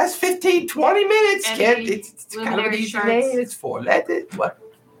for the last 15, 20 minutes. any Kid. It's kind of an luminary easy shards? name. It's 4-letter. What?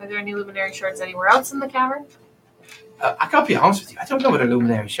 Are there any luminary shards anywhere else in the cavern? I gotta be honest with you. I don't know what a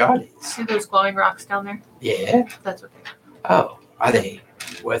luminary shard is. See those glowing rocks down there? Yeah. That's what they are. Oh, are they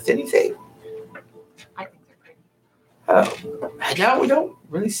worth anything? I think they're pretty. Oh, no, we don't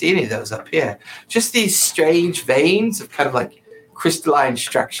really see any of those up here. Just these strange veins of kind of like crystalline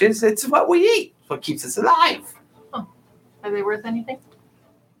structures. It's what we eat. It's what keeps us alive. Are they worth anything?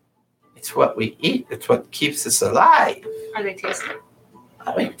 It's what we eat. It's what keeps us alive. Are they tasty?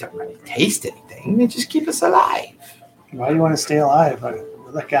 I mean, we don't really taste anything. They just keep us alive. Why do you want to stay alive?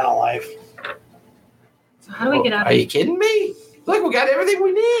 That kind of life. So how do we get out Are of you kidding me? Look, we got everything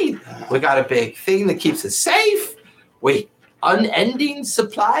we need. We got a big thing that keeps us safe. We unending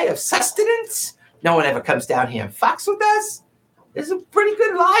supply of sustenance. No one ever comes down here and fucks with us. It's a pretty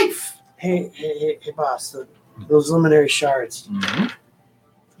good life. Hey, boss. Those luminary shards. Mm-hmm.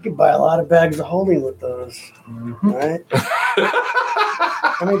 You could buy a lot of bags of holding with those. Mm-hmm. Right?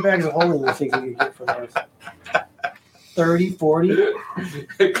 How many bags of holding do you think you could get for those? 30, 40?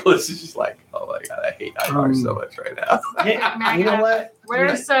 Cliff is just like, Oh my god, I hate Ivar so much right now. Yeah, you know what?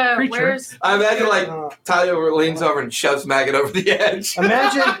 Where's Creature. I imagine like Uh, Talia leans over and shoves Maggot over the edge.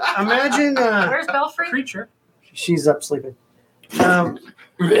 imagine. where's Belfry? Creature. She's up sleeping.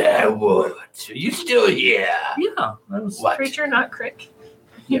 Redwood, are you still here? Yeah, that was. What? Creature, not Crick.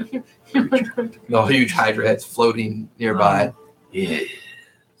 Yeah. No huge Hydra heads floating nearby. Yeah.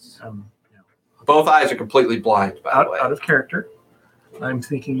 Both eyes are completely blind, by the way. Out of character. I'm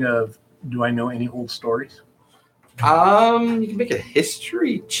thinking of. Do I know any old stories? You can make a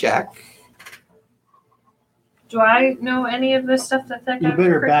history check. Do I know any of this stuff that guy You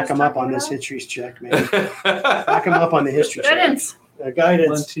better Crick back was him up talking on this about? history check, man. Back him up on the history check. Guidance.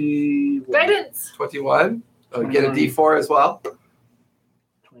 Guidance. 21. Guidance. 21. Oh, get a 21. D4 as well.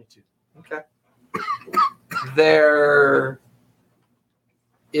 22. Okay. There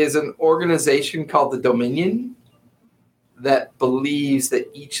is an organization called the Dominion that believes that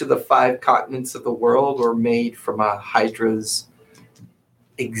each of the 5 continents of the world were made from a Hydra's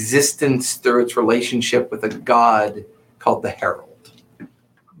existence through its relationship with a god called the Herald.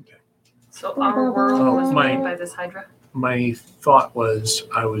 So our world was my- made by this Hydra. My thought was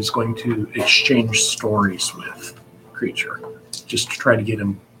I was going to exchange stories with Creature, just to try to get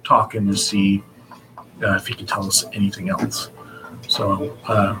him talking to see if he can tell us anything else. So,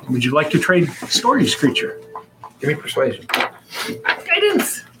 would you like to trade stories, Creature? Give me persuasion.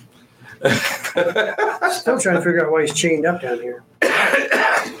 Guidance. Still trying to figure out why he's chained up down here.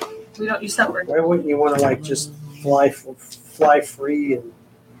 We don't use that word. Why wouldn't you want to like just fly free and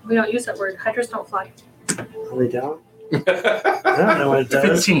We don't use that word. Hydras don't fly. lay down? I don't know what it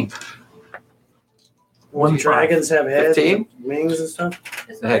does. 15. When dragons have heads, 15? and wings and stuff.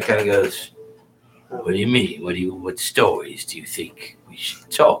 The head kind of goes, what do you mean? What stories do you think we should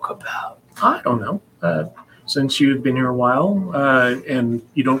talk about? I don't know. Since you've been here a while and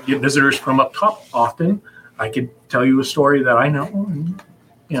you don't get visitors from up top often, I could tell you a story that I know. And,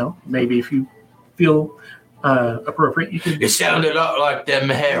 maybe if you feel appropriate, you can. You sound a lot like them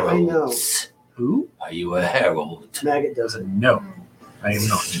heralds. Who? Are you a herald? Maggot doesn't. No, I am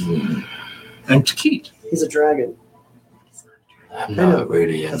not. I'm Takit. He's a dragon. I'm I know. not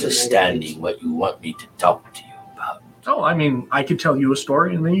really That's what understanding what you want me to talk to you about. Oh, I mean, I could tell you a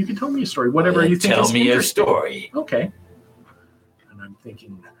story, and then you can tell me a story. Whatever you think Tell is me a interesting. story. Okay. And I'm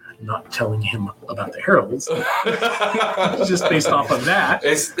thinking, not telling him about the heralds, just based off of that.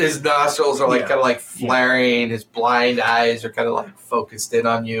 His nostrils are like Yeah. kind of like flaring. His blind eyes are kind of like focused in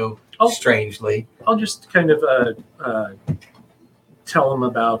on you strangely. I'll just kind of tell him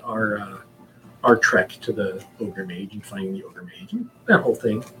about our trek to the Ogre Mage and finding the Ogre Mage and that whole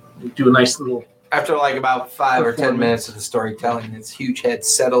thing. Do a nice little. After like about 5 or 10 Performance. minutes of the storytelling, its huge head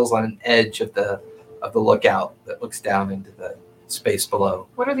settles on an edge of the lookout that looks down into the space below.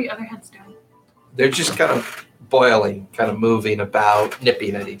 What are the other heads doing? They're just kind of boiling, kind of moving about,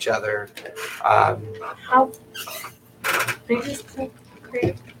 nipping at each other. How big is the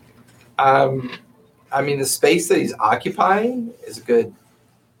crate? I mean, the space that he's occupying is a good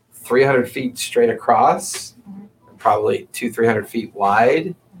 300 feet straight across, probably 200-300 feet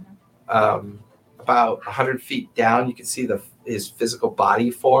wide. About 100 feet down, you can see his physical body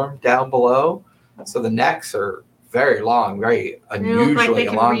form down below. So the necks are very long, very They look like unusually they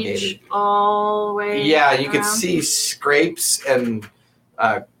can elongated. reach all the way. Yeah, you can around. see scrapes and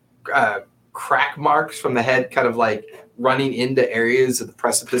crack marks from the head kind of like running into areas of the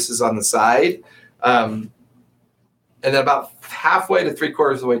precipices on the side. And then about halfway to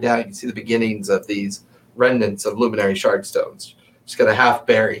 3/4 of the way down, you can see the beginnings of these remnants of luminary shardstones, just kind of half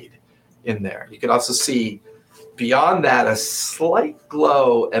buried in there. You can also see beyond that a slight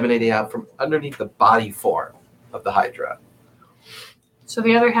glow emanating out from underneath the body form of the Hydra. So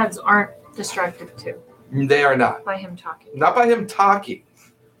the other heads aren't distracted too They are not. by him talking. Not by him talking.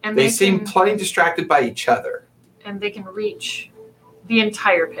 And They seem can, plenty distracted by each other. and they can reach the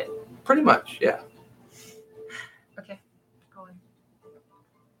entire pit. Pretty much, yeah. Okay. Go on.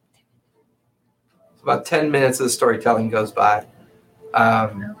 About 10 minutes of the storytelling goes by. Now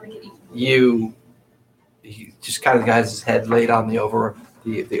we're gonna get eaten. He just kind of has his head laid on the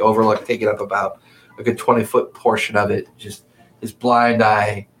overlook, taking up about a good 20-foot portion of it. Just his blind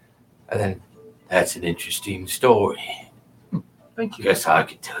eye, and then That's an interesting story. Thank you. Guess I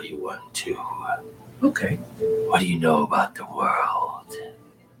could tell you one too. Okay. What do you know about the world?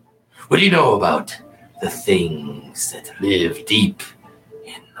 What do you know about the things that live deep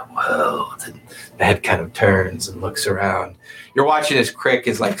in the world? and the head kind of turns and looks around. You're watching as Crick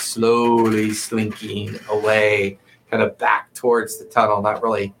is like slowly slinking away, kind of back towards the tunnel, not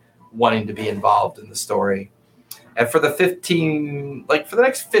really wanting to be involved in the story. And for the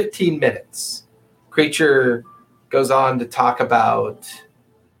next 15 minutes, creature goes on to talk about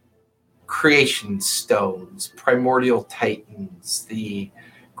creation stones, primordial titans, the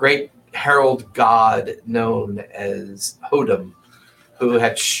great herald god known as Hodum, who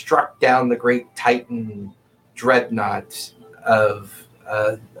had struck down the great titan dreadnought of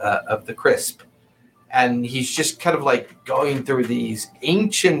the Crisp. And he's just kind of like going through these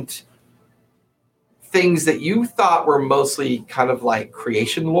ancient things that you thought were mostly kind of like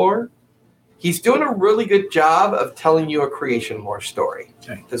creation lore. He's doing a really good job of telling you a creation lore story.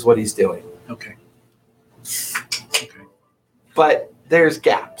 Okay. Is what he's doing. Okay. But there's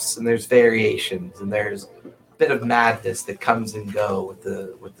gaps and there's variations and there's a bit of madness that comes and go with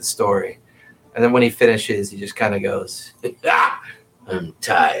the story. And then when he finishes, he just kind of goes, I'm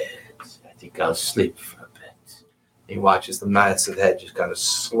tired. I think I'll sleep for a bit. He watches the massive head just kind of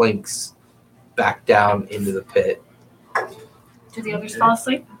slinks back down into the pit. Do the others fall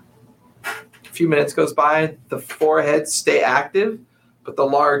asleep? A few minutes goes by. The four heads stay active, but the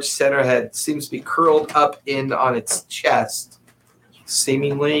large center head seems to be curled up in on its chest,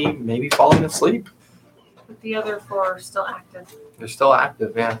 seemingly maybe falling asleep. But the other four are still active. They're still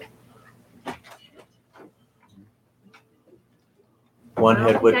active, yeah. One I don't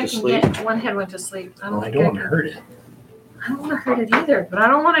head think went I to can sleep. One head went to sleep. I Well, I think don't want can- to hurt it. I don't want to hurt it either, but I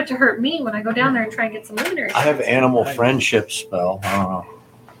don't want it to hurt me when I go down there and try and get some luminaries. I have animal friendship spell. I don't know.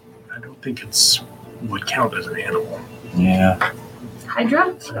 I don't think it's would count as an animal. Yeah. Hydra?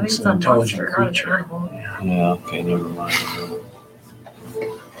 I think It's it's an a intelligent monster, not an creature. animal. Yeah. Yeah. Okay. Never mind.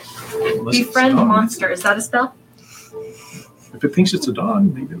 Unless it's Befriend a dog. monster. Is that a spell? If it thinks it's a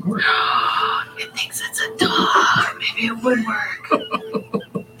dog, maybe it works. It thinks it's a dog. Maybe it would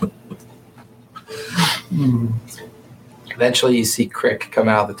work. Hmm. Eventually, you see Crick come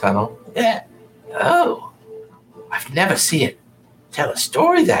out of the tunnel. Yeah. Oh, I've never seen it tell a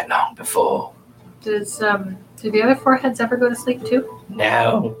story that long before. Do the other four heads ever go to sleep too?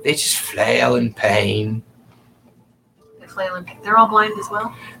 No, they just flail in pain. They flail and they're all blind as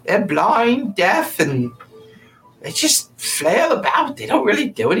well. They're blind, deaf, and they just flail about. They don't really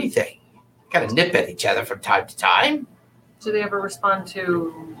do anything. Kind of nip at each other from time to time. Do they ever respond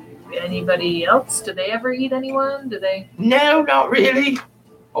to anybody else? Do they ever eat anyone? Do they? No, not really.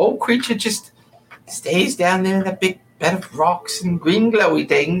 Old creature just stays down there in that big bed of rocks and green glowy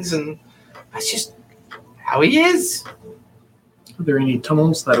things, and that's just how he is. Are there any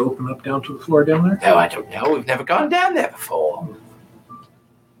tunnels that open up down to the floor down there? No, I don't know. We've never gone down there before.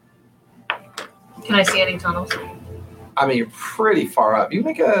 Can I see any tunnels? I mean, you're pretty far up. You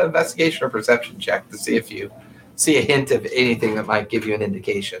make an investigation or perception check to see if you see a hint of anything that might give you an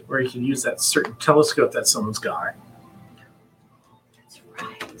indication. Or you can use that certain telescope that someone's got. That's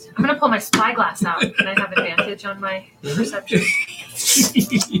right. I'm gonna pull my spyglass out. Can I have advantage on my perception?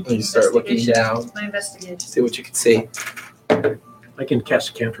 You start looking Investigation. down, My investigation. see what you can see. I can cast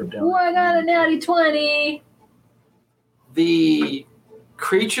a cantrip down. Oh, I got a natty 20. The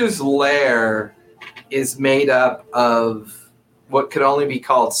creature's lair is made up of what could only be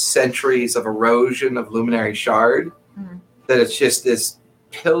called centuries of erosion of luminary shard. Mhm. That it's just this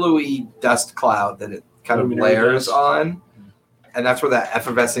pillowy dust cloud that it kind of Luminary layers dust. on. And that's where that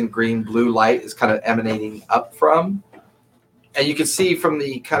effervescent green-blue light is kind of emanating up from. And you can see from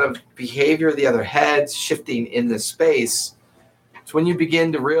the kind of behavior of the other heads shifting in this space, it's when you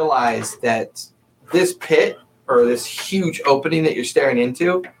begin to realize that this pit or this huge opening that you're staring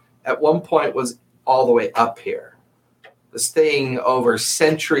into at one point was all the way up here. This thing over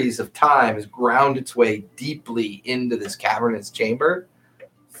centuries of time has ground its way deeply into this cavernous chamber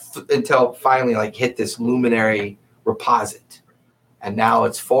until it finally like hit this luminary reposit. And now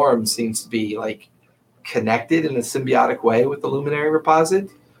its form seems to be like connected in a symbiotic way with the luminary reposit,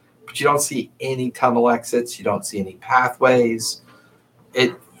 but you don't see any tunnel exits. You don't see any pathways.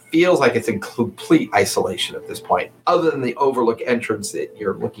 It feels like it's in complete isolation at this point, other than the overlook entrance that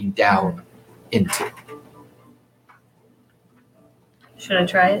you're looking down into. Should I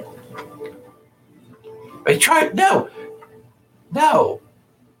try it? Are you trying? No.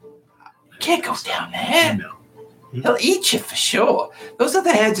 You can't go down there. No. He'll eat you for sure. Those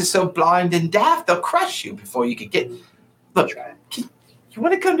other heads are so blind and daft, they'll crush you before you can get. Look, you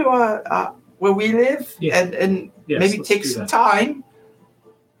want to come to our where we live Yeah. and Yes, maybe let's take do some that. time?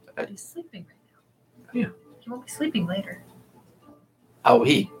 He's sleeping right now. Yeah. He won't be sleeping later. Oh,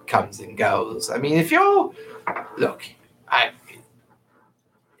 he comes and goes. I mean, if you're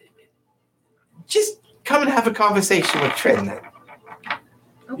just come and have a conversation with Trin then.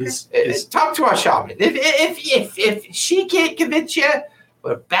 Okay. Is Talk to our shaman. If she can't convince you,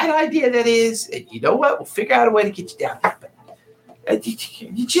 what a bad idea that is. And you know what? We'll figure out a way to get you down there. But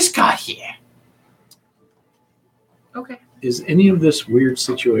you just got here. Okay. Is any of this weird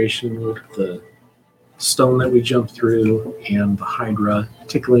situation with the stone that we jumped through and the Hydra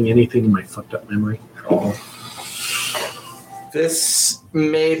tickling anything in my fucked up memory at all? This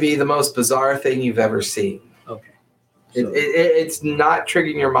may be the most bizarre thing you've ever seen. Okay. It's not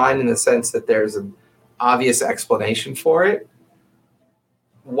triggering your mind in the sense that there's an obvious explanation for it.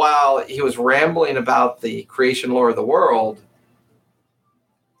 While he was rambling about the creation lore of the world,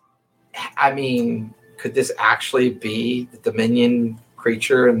 I mean, could this actually be the Dominion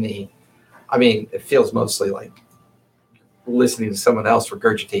creature and it feels mostly like listening to someone else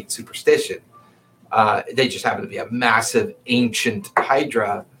regurgitate superstition. They just happen to be a massive ancient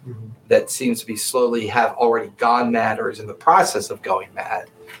Hydra that seems to be slowly have already gone mad or is in the process of going mad.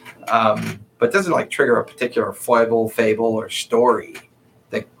 But doesn't like trigger a particular foible, fable, or story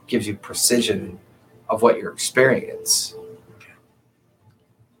that gives you precision of what your experience.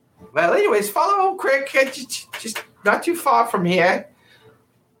 Well, anyways, follow old Crick. Just not too far from here.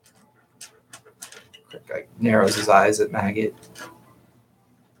 Crick like, narrows his eyes at Maggot.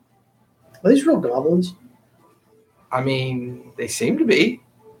 Are these real goblins? I mean, they seem to be.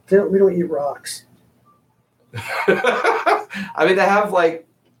 We don't eat rocks. I mean, they have like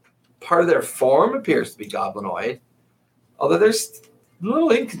part of their form appears to be goblinoid, although there's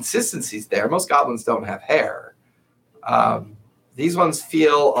little inconsistencies there. Most goblins don't have hair. These ones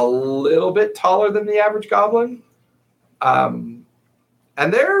feel a little bit taller than the average goblin, and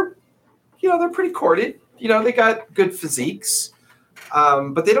they're pretty corded. They got good physiques,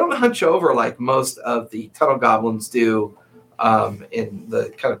 but they don't hunch over like most of the tunnel goblins do in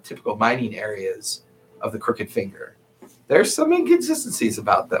the kind of typical mining areas of the Crooked Finger. There's some inconsistencies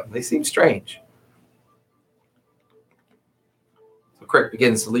about them. They seem strange. So Crick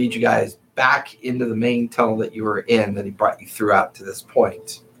begins to lead you guys back into the main tunnel that you were in that he brought you through out to this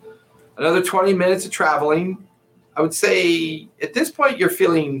point. Another 20 minutes of traveling. I would say at this point you're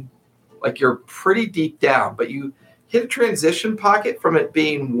feeling like you're pretty deep down, but you hit a transition pocket from it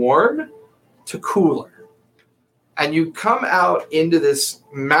being warm to cooler. And you come out into this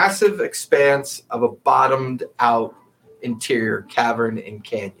massive expanse of a bottomed out interior cavern and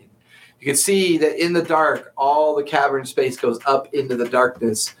canyon. You can see that in the dark, all the cavern space goes up into the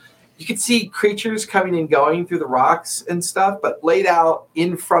darkness. You can see creatures coming and going through the rocks and stuff, but laid out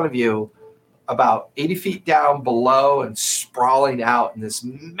in front of you about 80 feet down below and sprawling out in this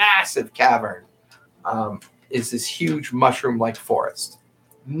massive cavern is this huge mushroom-like forest.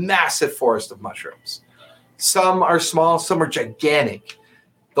 Massive forest of mushrooms. Some are small, some are gigantic.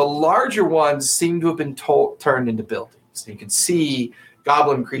 The larger ones seem to have been turned into buildings. You can see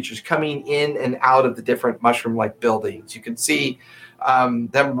goblin creatures coming in and out of the different mushroom-like buildings. You can see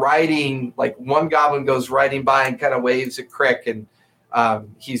them riding, like one goblin goes riding by and kind of waves at Crick, and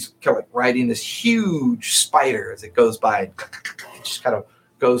he's kind of like riding this huge spider as it goes by. It just kind of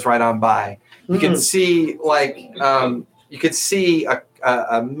goes right on by. You can see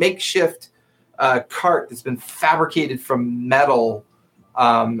a makeshift cart that's been fabricated from metal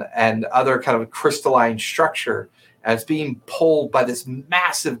and other kind of crystalline structure, and it's being pulled by this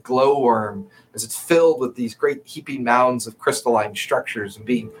massive glowworm as it's filled with these great heaping mounds of crystalline structures and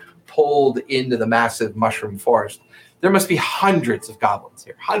being pulled into the massive mushroom forest. There must be hundreds of goblins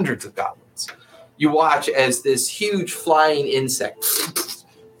here, hundreds of goblins. You watch as this huge flying insect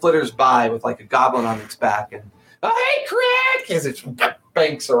flitters by with like a goblin on its back, and oh, hey, Crick, as it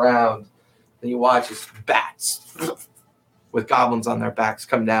banks around. Then you watch as bats with goblins on their backs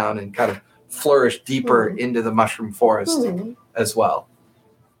come down and kind of flourish deeper into the mushroom forest as well.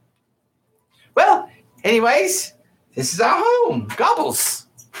 Well, anyways, this is our home, Gobbles.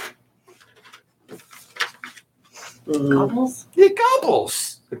 Gobbles? Yeah,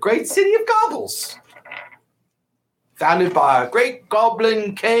 Gobbles, the great city of Gobbles. Founded by a great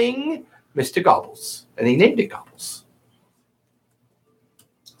goblin king, Mr. Gobbles. And he named it Gobbles.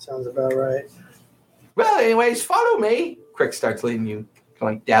 Sounds about right. Well, anyways, follow me. Crick starts leading you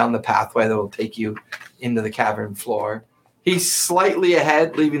like down the pathway that will take you into the cavern floor. He's slightly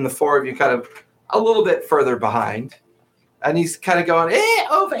ahead, leaving the four of you kind of a little bit further behind. And he's kind of going,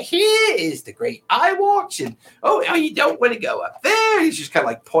 over here is the great eye watch. And, oh, you don't want to go up there. He's just kind of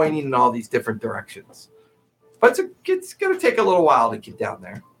like pointing in all these different directions. But it's going to take a little while to get down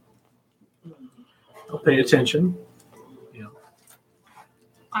there. I'll pay attention. Yeah.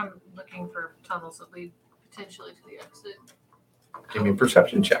 I'm looking for tunnels that lead potentially to the exit. Give me a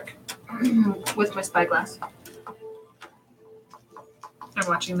perception check. With my spyglass. I'm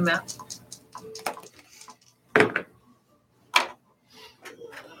watching the map.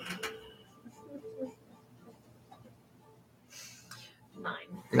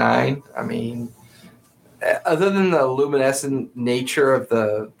 9. I mean, other than the luminescent nature of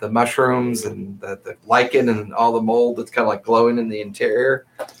the mushrooms and the lichen and all the mold that's kind of like glowing in the interior,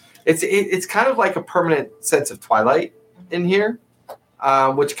 it's kind of like a permanent sense of twilight in here,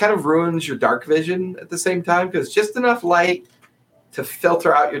 which kind of ruins your dark vision at the same time because just enough light to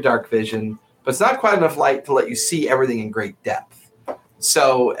filter out your dark vision, but it's not quite enough light to let you see everything in great depth.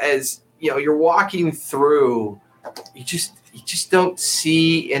 So as you're walking through, you just don't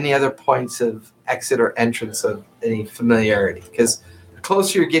see any other points of exit or entrance of any familiarity because the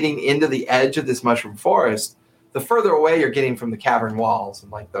closer you're getting into the edge of this mushroom forest, the further away you're getting from the cavern walls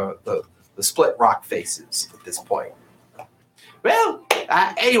and like the split rock faces at this point. Well,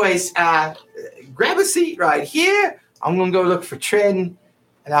 anyways, grab a seat right here. I'm gonna go look for Trin,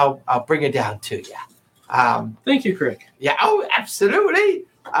 and I'll bring her down to you. Thank you, Crick. Yeah. Oh, absolutely.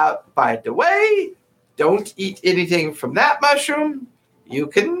 By the way, don't eat anything from that mushroom. You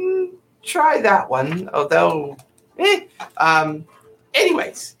can try that one, although,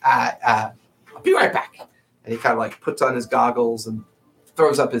 anyways, I'll be right back. And he kind of like puts on his goggles and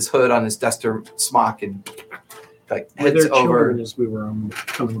throws up his hood on his duster smock and like Were heads there over. children as we were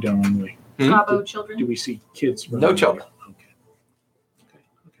coming down on the way? Bravo, children. Do we see kids? No running? children.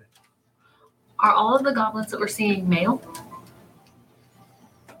 Okay. Are all of the goblins that we're seeing male?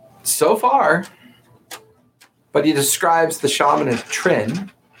 So far, but he describes the shaman as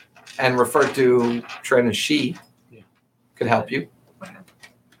Trin and referred to Trin as she. Yeah. Could help you.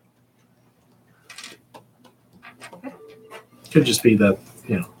 Could just be that,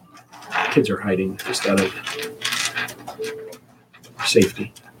 kids are hiding just out of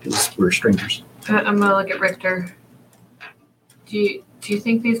safety because we're strangers. I'm gonna look at Richter. Do you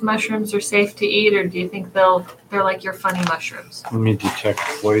think these mushrooms are safe to eat, or do you think they're like your funny mushrooms? Let me detect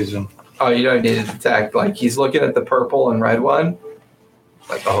poison. Oh, you don't need to detect. Like he's looking at the purple and red one.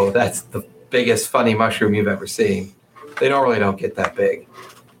 Like, oh, that's the biggest funny mushroom you've ever seen. They normally don't get that big.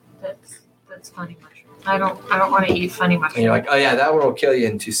 That's funny mushrooms. I don't want to eat funny mushrooms. And you're like, oh yeah, that one will kill you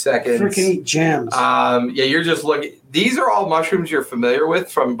in 2 seconds. Freaking eat gems. Yeah, you're just looking. These are all mushrooms you're familiar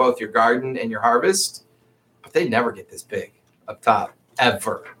with from both your garden and your harvest, but they never get this big up top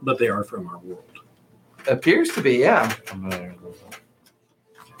ever. But they are from our world. Appears to be, yeah, Familiar with it.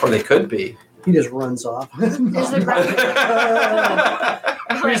 or they could be. He just runs off. Is it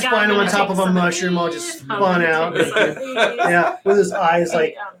We just find him on top of a mushroom, all just spun out. Yeah, with his eyes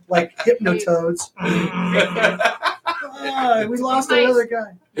like hypnotoads. We lost another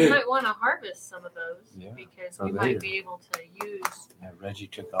guy. You might want to harvest some of those because for we later. might be able to use. Yeah, Reggie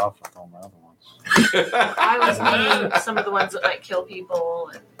took off with all my other ones. I was meaning some of the ones that might kill people.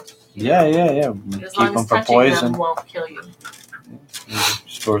 And, Yeah. as Keep long them as for touching poison. them won't kill you.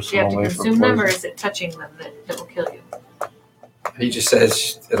 Store Do you some have to away for consume them, or poison. is it touching them that will kill you? He just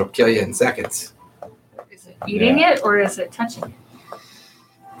says it'll kill you in seconds. Is it eating it, or is it touching it?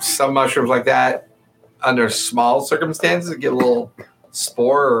 Some mushrooms like that, under small circumstances, get a little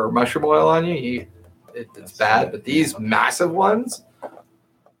spore or mushroom oil on you. It's bad, but these massive ones,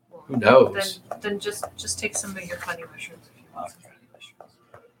 who knows? Then just take some of your funny mushrooms if you want some funny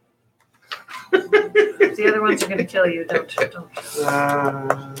mushrooms. If the other ones are going to kill you, don't.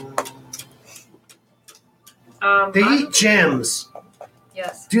 They eat gems.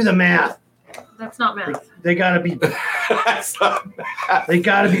 Yes, Do the math. that's not math. They gotta be. That's not math. They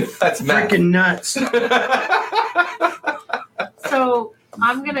gotta be That's math. freaking nuts. So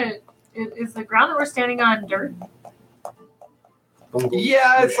I'm gonna. Is the ground that we're standing on dirt?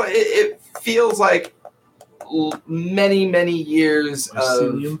 Yeah, it's like it feels like many years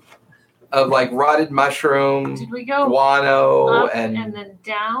Mycelium. of like rotted mushroom, Did we go guano, up and then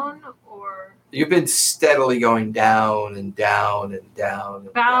down, or you've been steadily going down and down and down.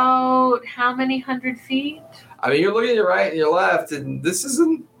 And down. about how many 100 feet? I mean, you're looking at your right and your left, and this is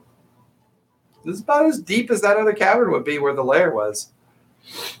about as deep as that other cavern would be where the lair was.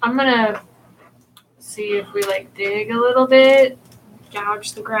 I'm gonna see if we dig a little bit,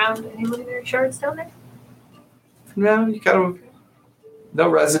 gouge the ground. Any luminary shards down there? No, you kind of no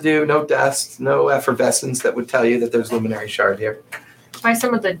residue, no dust, no effervescence that would tell you that there's luminary shard here. By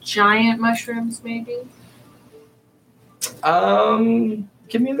some of the giant mushrooms, maybe.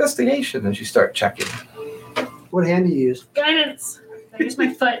 Give me investigation as you start checking. What hand do you use? Guidance. I use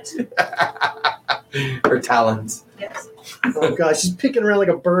my foot. Her talons. Yes. Oh gosh, she's picking around like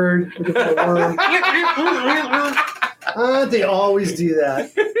a bird looking for a worm. They always do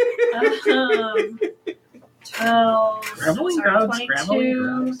that. 12. Graveling sorry, grounds, 22, graveling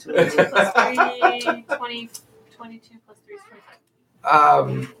grounds. 22 plus 3, 22 plus 3 is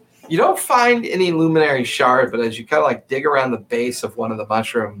 25. You don't find any luminary shard, but as you kind of like dig around the base of one of the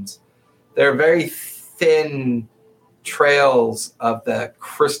mushrooms, there are very thin trails of the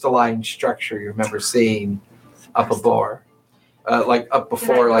crystalline structure you remember seeing up above, like up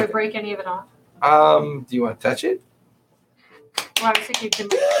before. Can I Like, break any of it off? do you want to touch it? Well, I was thinking you can.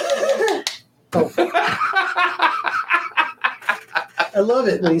 I love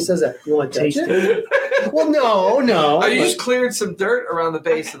it when he says that. You want to touch Taste it? Well, no. You just cleared some dirt around the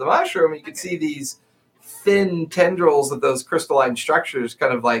base of the mushroom, and you can see these thin tendrils of those crystalline structures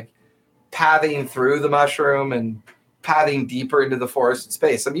kind of like pathing through the mushroom and pathing deeper into the forested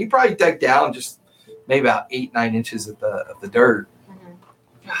space. I mean, you probably dug down just maybe about 8-9 inches of the dirt.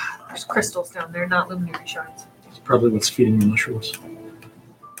 There's crystals down there, not luminary shards. It's probably what's feeding the mushrooms. I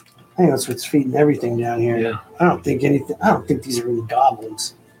think that's what's feeding everything down here. Yeah. I don't think these are really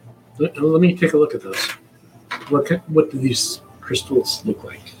goblins. Let me take a look at those. What do these crystals look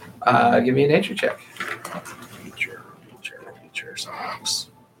like? Give me a nature check. Nature, science.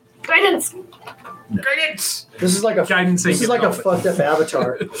 Guidance! Guidance! This is like a Guidance ain't this is like a gonna help fucked up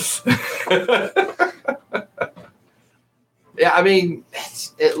avatar. Yeah, I mean,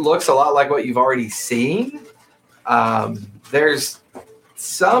 it looks a lot like what you've already seen. There's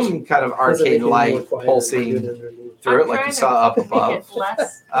some kind of arcane light pulsing through it, like you saw up above.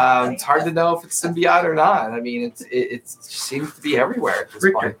 It's hard to know if it's symbiote or not. I mean, it seems to be everywhere at this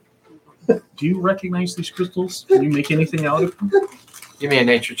Richter. point. Do you recognize these crystals? Can you make anything out of them? Give me a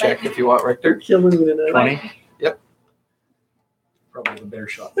nature check if you want, Richter. Killing me tonight. 20? Yep. Probably the better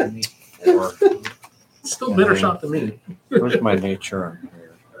shot than me. Or still better shot than me. Where's my nature on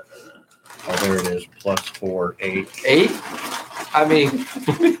here? Oh, there it is. +4, 8. 8? I mean,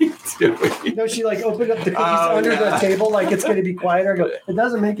 what are you doing? You know, she like opened up the cookies under the table like it's going to be quieter. I go, it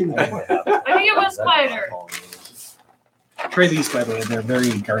doesn't make any noise. I think it was quieter. Try these, by the way. They're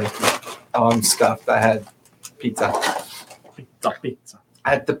very garlicky. Oh, I'm stuffed. I had pizza. Pizza. I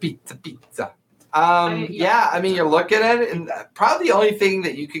had the pizza. Yeah, I mean, you're looking at it, and probably the only thing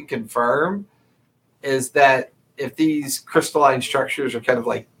that you can confirm is that if these crystalline structures are kind of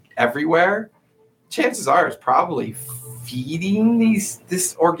like everywhere, chances are it's probably feeding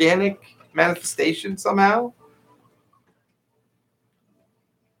this organic manifestation somehow.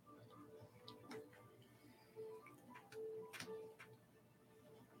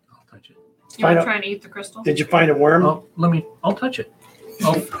 I'll touch it. You want Find to out- try and eat the crystal? Did you find a worm? I'll touch it.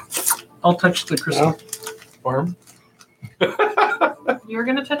 I'll touch the crystal. Worm? You're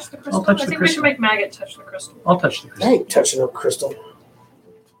going to touch the crystal? touch I the think we should crystal. make Maggot touch the crystal. I'll touch the I crystal. ain't touching no crystal.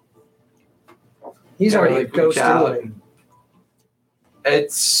 He's already a Really ghost freak out. anyway.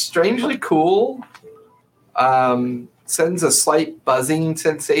 It's strangely cool. Sends a slight buzzing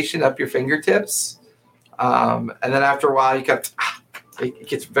sensation up your fingertips. And then after a while, it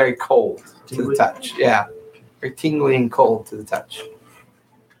gets very cold to the Tingly? touch. Yeah. Very tingly and cold to the touch.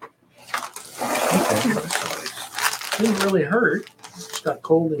 Okay. Didn't really hurt. Just got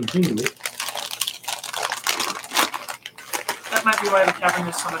cold and tingly. That might be why the cavern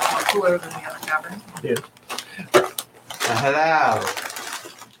is so much more cooler than the other cavern. Hello.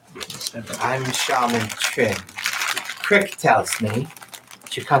 I'm Shaman Trim. Crick tells me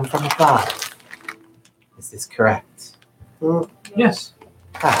that you come from above. Is this correct? Yes.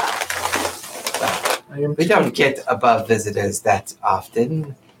 Ah, I am. we don't get above visitors that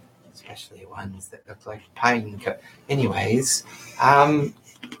often, especially ones that look like pine Anyways, how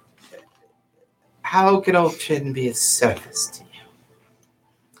can old Trin be of service to you?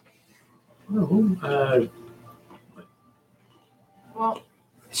 Oh, Well,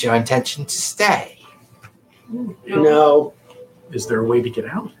 Is your intention to stay? No. is there a way to get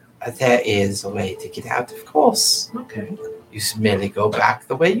out? There is a way to get out, of course. Okay. You merely go back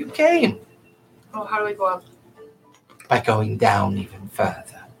the way you came Oh, how do we go up? by going down even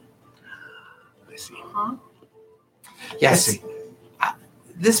further. I see. Huh? Yes,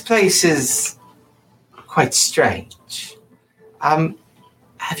 this place is quite strange.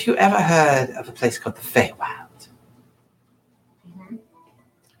 Have you ever heard of a place called the Feywild? Mhm.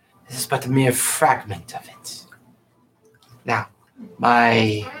 This is but a mere fragment of it. Now,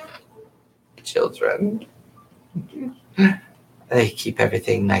 my children, they keep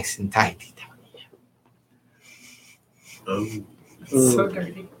everything nice and tidy down here. Oh. It's so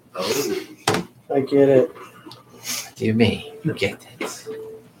dirty. Oh. I get it. What do you mean? You get it?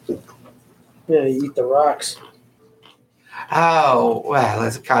 Yeah, you eat the rocks. Oh, well,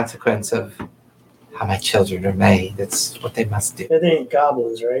 as a consequence of how my children are made, that's what they must do. They ain't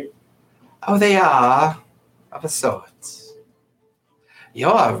goblins, right? Oh, they are, of a sort.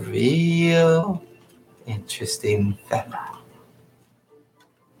 You're a real interesting fella.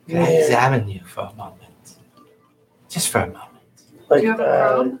 Can I examine you for a moment? Just for a moment. Like, Do you have a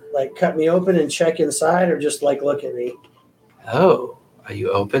probe? like cut me open and check inside, or just like look at me? Oh, are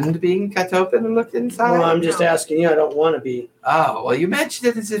you open to being cut open and looked inside? Well, I'm just No. asking you. I don't want to be. Oh, well, you mentioned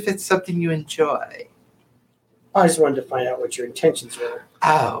it as if it's something you enjoy. I just wanted to find out what your intentions were.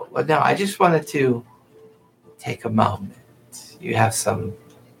 Oh, well, no, I just wanted to take a moment. You have some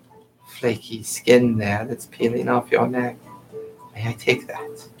flaky skin there that's peeling off your neck. May I take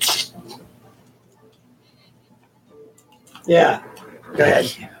that? Yeah. Go ahead.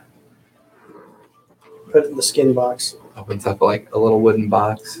 Thank you. Put it in the skin box. Opens up like a little wooden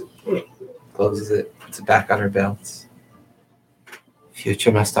box, closes it, puts it back on her belt.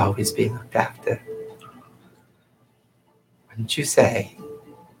 Future must always be looked after. Wouldn't you say?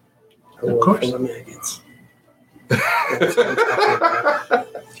 Of course. Full of maggots. Do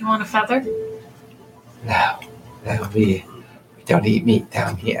you want a feather? No, we don't eat meat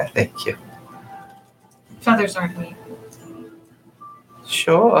down here. Thank you. Feathers aren't meat.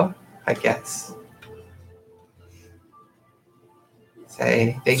 Sure, I guess.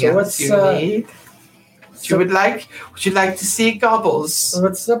 Say anything So else what's, you need? Would you like to see Gobbles? So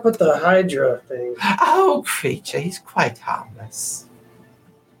what's up with the Hydra thing? Oh, creature, he's quite harmless.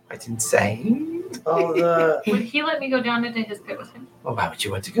 Quite insane. Oh, the Would he let me go down into his pit with him? Well, why would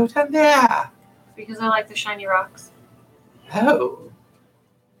you want to go down there? Because I like the shiny rocks. Oh.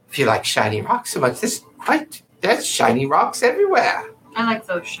 If you like shiny rocks so much, there's shiny rocks everywhere. I like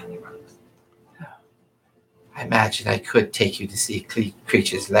those shiny rocks. I imagine I could take you to see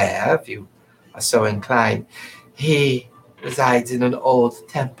Creature's lair if you are so inclined. He resides in an old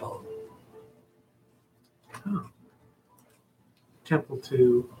temple. Temple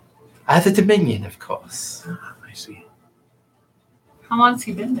to. The Dominion, of course. I see. How long has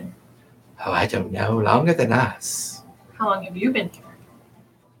he been there? Oh, I don't know. Longer than us. How long have you been here?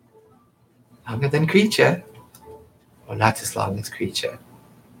 Longer than Creature. Well, not as long as Creature.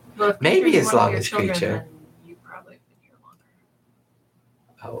 Well, if Maybe Creature's as one of long your as children, Creature. then you probably been here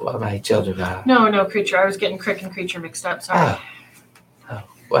longer. Oh, well, my children are. No, Creature. I was getting Crick and Creature mixed up. Sorry. Oh,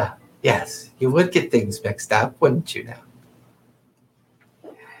 well, yes. You would get things mixed up, wouldn't you now?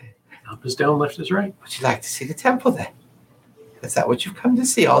 Up is down, left is right. Would you like to see the temple then? Is that what you've come to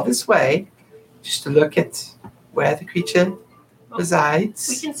see all this way? Just to look at where the creature We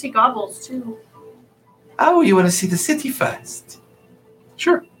resides? can see Gobbles too. Oh, you want to see the city first?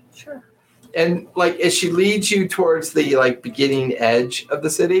 Sure. Sure. And like as she leads you towards the like beginning edge of the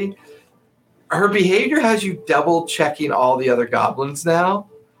city, her behavior has you double checking all the other goblins now.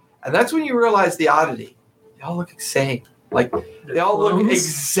 And that's when you realize the oddity. They all look the same. Like they all look Clones?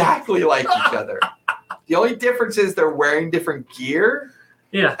 exactly like each other. The only difference is they're wearing different gear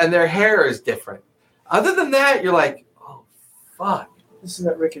Yeah. and their hair is different. Other than that, you're like, oh fuck. this is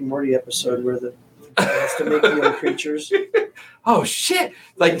that Rick and Morty episode where the has to make young creatures. Oh shit.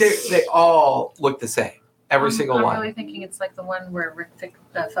 Like they all look the same. Every single I'm one. really thinking it's like the one where Rick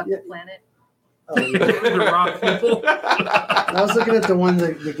fucked Yeah. the planet. Oh, yeah. The rock people. I was looking at the one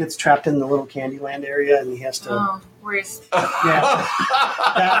that gets trapped in the little Candyland area, and he has to. Oh, where he's Yeah.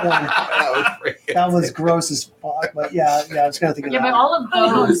 That one. one. That was gross as fuck. But yeah, I was gonna think of yeah, that. but all of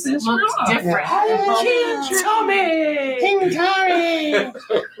Oh, those this looked rock. different. Yeah. King Tommy!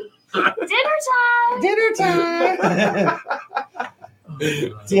 Dinner time. Dinner time!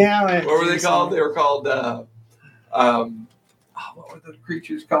 Damn it. What were they called? They were called. What were the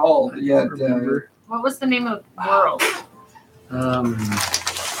creatures called? Yeah. Remember. What was the name of the world?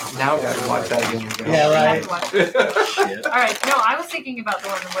 Now I gotta watch that again. Yeah, right. All right. No, I was thinking about the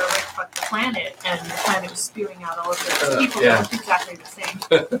one where Rick fucked the planet, and the planet was spewing out all of the people yeah. that looked exactly the same.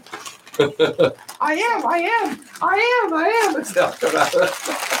 I am. It's not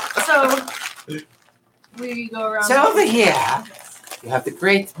So we go around. So over here, you have the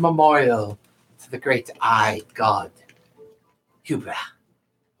great memorial to the great-eyed god, Hubra.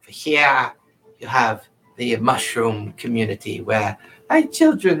 Over here, you have the mushroom community where my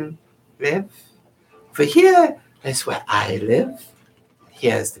children live. Over here is where I live.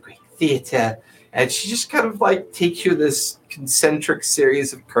 Here's the great theater. And she just kind of like takes you this concentric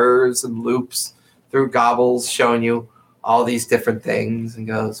series of curves and loops through Gobbles, showing you all these different things, and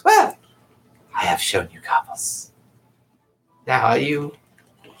goes, Well, I have shown you Gobbles. Now, are you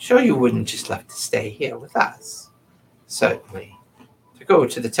sure you wouldn't just love to stay here with us? Certainly. To go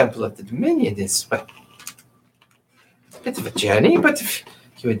to the Temple of the Dominion is, well, a bit of a journey, but if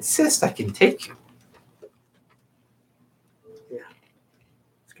you insist, I can take you.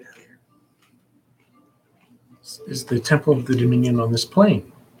 Let's get out of here. Is the Temple of the Dominion on this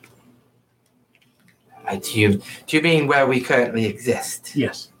plane? Do you mean where we currently exist?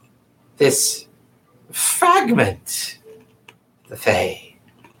 Yes. this fragment, the Fae,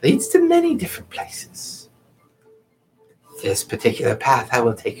 leads to many different places. This particular path I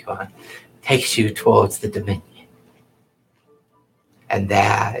will take you on takes you towards the Dominion. And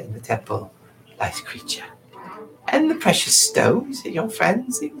there in the temple lies Creature. And the precious stones that your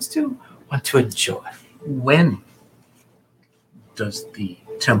friend seems to want to enjoy. When does the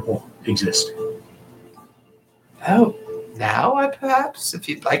temple exist? Oh, now perhaps, if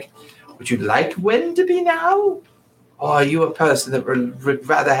you'd like. Would you like when to be now? Or are you a person that would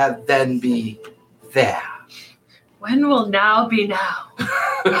rather have then be there? When will now be now?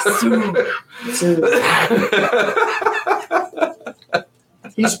 Soon.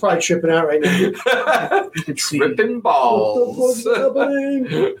 He's probably tripping out right now. You could see Ripping balls. the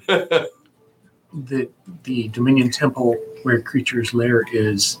Dominion Temple where Creature's lair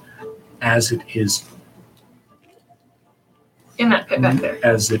is, as it is In that pit back there.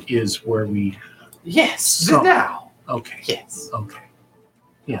 as it is where we. Yes, So- now. Okay. Yes. Okay.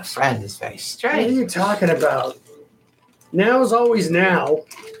 Your Yes. friend is very What are strange. you talking about? Now is always now.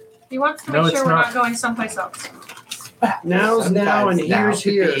 He wants to No, make it's sure we're not. not going someplace else. Now's now and Sometimes now here's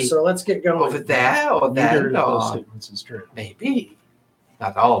could here. be So let's get Over going. there or Neither then of those or statements is true. maybe.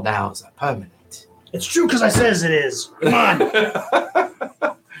 Not all nows are permanent. It's true because I says it is. Come on.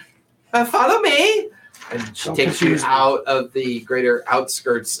 Follow me. And she Don't takes you confuse me. out of the greater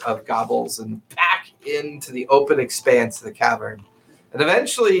outskirts of Gobbles and back into the open expanse of the cavern. And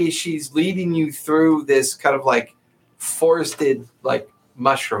eventually she's leading you through this kind of like forested, like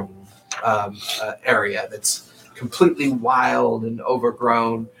mushroom area that's completely wild and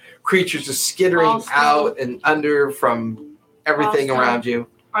overgrown. Creatures are skittering All still- out and under from everything All still- around you.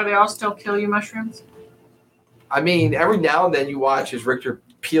 Are they all still kill you mushrooms? I mean, every now and then you watch as Richter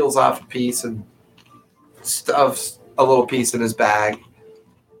peels off a piece and stuffs a little piece in his bag,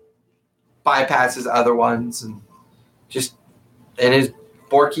 bypasses other ones, and just in his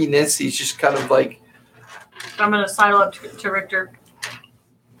borkiness, he's just kind of like, I'm going to sidle up to Richter.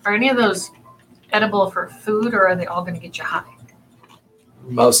 Are any of those edible for food, or are they all going to get you high?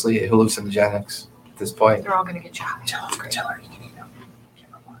 mostly hallucinogenics at this point. They're all going to get you high.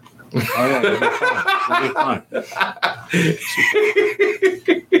 Oh, yeah, it'll be fun.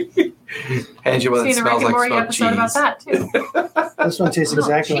 Hands you one that Seen a Rick smells and like Morty smoked episode cheese. about that too. This one tastes Oh,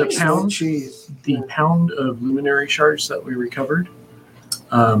 exactly like cheese. smoked cheese. The pound of luminary shards that we recovered.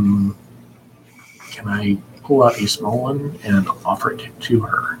 Can I pull out a small one and offer it to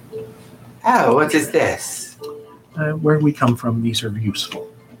her? Oh, what is this? Where we come from, these are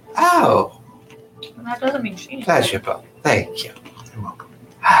useful. Oh, Well, that doesn't mean she. pleasurable. Thank you. You're welcome.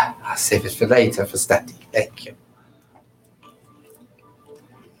 I'll save it for later for study. Thank you.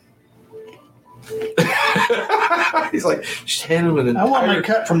 He's like, gentlemen. I want my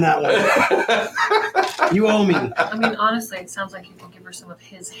cut from that one. You owe me. I mean, honestly, it sounds like you can give her some of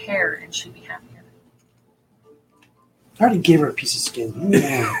his hair and she'd be happier. I already gave her a piece of skin.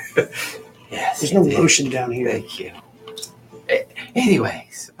 Yeah. Yes. There's no indeed. lotion down here. Thank you.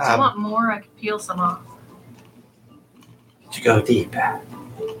 Anyways, If you want more, I could peel some off. to go deeper.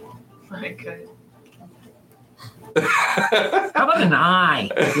 I could. How about an eye?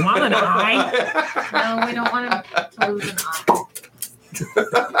 You want an eye? No, we don't want him to lose an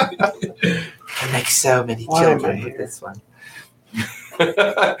eye. I make so many Why am I children with here? this one.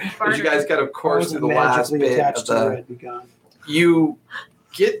 As you guys kind of course through the last bit of the, you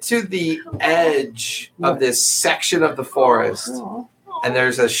get to the edge of this section of the forest, and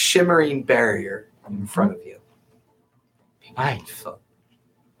there's a shimmering barrier in front of you. Be mindful.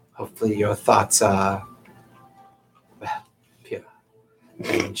 Hopefully your thoughts are, well, pure.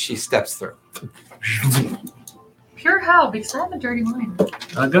 And she steps through. Pure how? Because I have a dirty mind.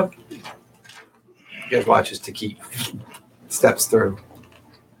 Go. You guys watch as Taki steps through.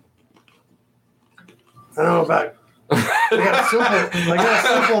 I don't know about. I got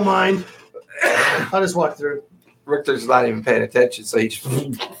a simple mind. I'll just walk through. Richter's not even paying attention, so he just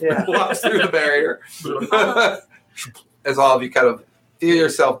Yeah. walks through the barrier. As all of you kind of feel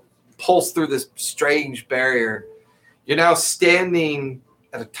yourself pulse through this strange barrier, you're now standing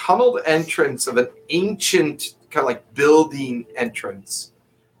at a tunneled entrance of an ancient kind of like building entrance.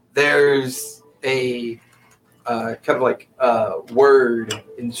 There's a kind of like word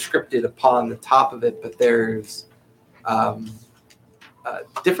inscripted upon the top of it, but there's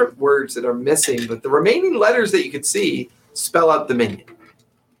different words that are missing, but the remaining letters that you could see spell out Dominion.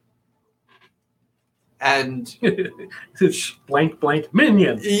 And It's blank, blank,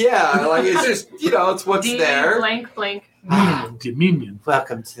 minion. yeah, like it's just, it's what's D there. blank blank. Minion, Dominion.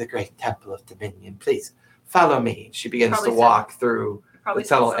 Welcome to the great temple of Dominion. Please follow me. She begins Probably to so. walk through Probably the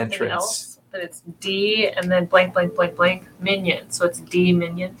tunnel said something entrance. else, but it's D and then blank, blank, blank, blank, minion. So it's D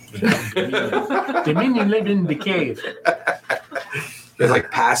minion. The minion live in the cave. They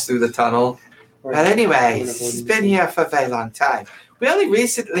like pass through the tunnel. But anyways, it's been here for a very long time. We only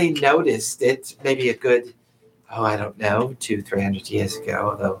recently noticed it, maybe a good, I don't know, 200-300 years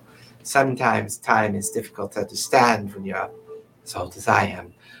ago, although sometimes time is difficult to understand when you're as old as I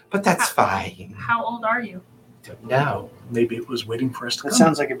am. But that's fine. How old are you? Don't know. Maybe it was waiting for us to That come.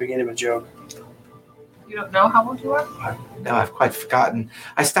 sounds like a beginning of a joke. You don't know how old you are? No, I've quite forgotten.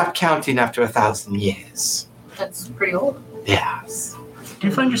 I stopped counting after 1,000 years. That's pretty old. Yes. Do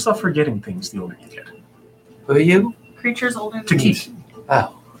you find yourself forgetting things the older you get? Who are you? Creatures older than me. Takit.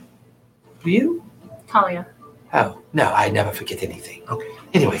 Oh. Who are you? Talia. Oh, no, I never forget anything. Okay.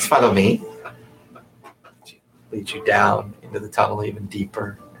 Anyways, follow me. Lead you down into the tunnel even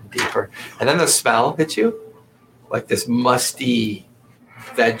deeper and deeper. And then the smell hits you. Like this musty,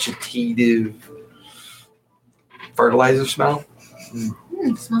 vegetative fertilizer smell.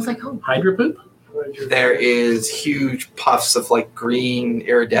 It smells like home. Hydra poop? There is huge puffs of like green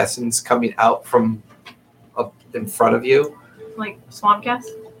iridescence coming out from up in front of you. Like swamp gas?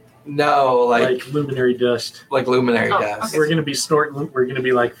 No, like luminary dust. luminary Oh, dust. okay. We're gonna be snorting. We're gonna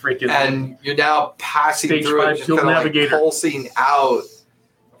be like freaking. And you're now passing Stage through 5 it, just Field kind of like Navigator. pulsing out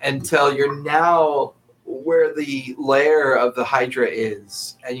until you're now where the lair of the Hydra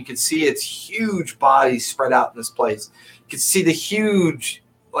is, and you can see its huge body spread out in this place. You can see the huge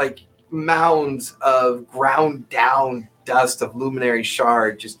like mounds of ground down dust of luminary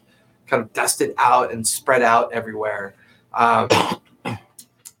shard just kind of dusted out and spread out everywhere. I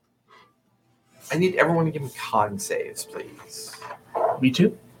need everyone to give me con saves, please. Me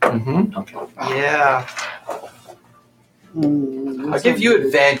too. Mm-hmm. Okay. Yeah. I'll give you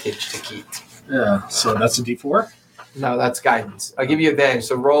advantage to keep. Yeah. So that's a D4. No, that's guidance. I'll give you advantage.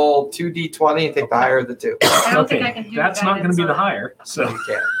 So roll 2d20 and take the higher of the two. I don't think Okay. I can do That's not going to be the guidance on- higher. So You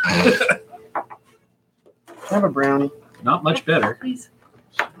can. Have a brownie. not much better. Please.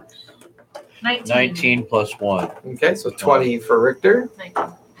 19. 19 plus 1. Okay, so 20 for Richter,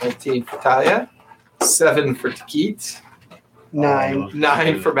 19. 19 for Talia, 7 for Takit, 9.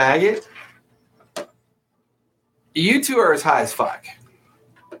 9 for Maggot. You two are as high as fuck.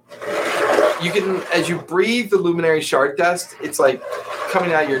 You can, as you breathe the luminary shard dust, it's like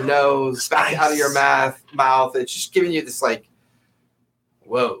coming out of your nose, back out of your mouth. It's just giving you this like,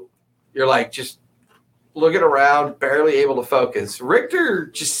 whoa. You're like just looking around, barely able to focus. Richter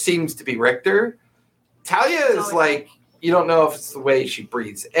just seems to be Richter. Talia is like, you don't know if it's the way she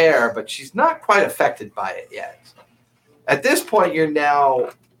breathes air, but she's not quite affected by it yet. At this point, you're now,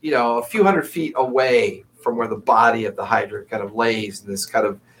 a few hundred feet away from where the body of the Hydra kind of lays in this kind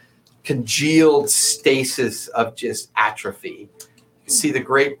of congealed stasis of just atrophy. You can see the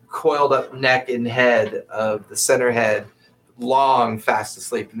great coiled up neck and head of the center head, long, fast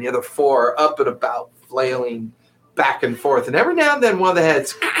asleep, and the other four up and about, flailing back and forth. And every now and then, one of the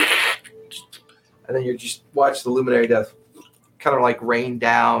heads, and then you just watch the luminary dust kind of like rain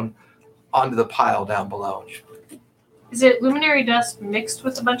down onto the pile down below. Is it luminary dust mixed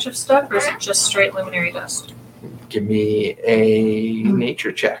with a bunch of stuff, or is it just straight luminary dust? Give me a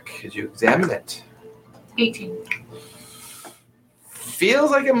nature check as you examine it. 18.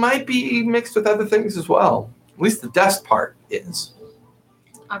 Feels like it might be mixed with other things as well. At least the dust part is.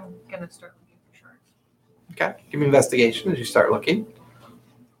 I'm going to start looking for shards. Okay. Give me investigation as you start looking.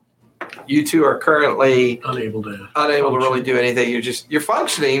 You two are currently Unable to. unable to really do anything. You're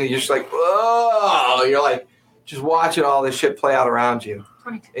functioning. And you're just like, whoa. You're like just watching all this shit play out around you.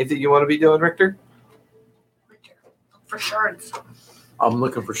 22. Anything you want to be doing, Richter? For shards. I'm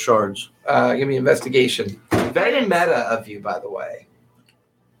looking for shards. Give me investigation. Very Guidance. meta of you, by the way.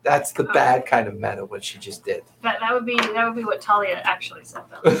 That's the bad kind of meta, what she just did. That would be what Talia actually said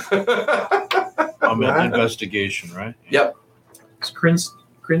though. I'm in investigation, right? Yep. Is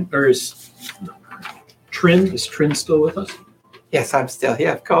Trin still with us? Yes, I'm still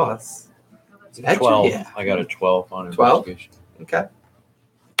here, of course. That's 12. yeah. I got a 12 on 12? investigation. Okay.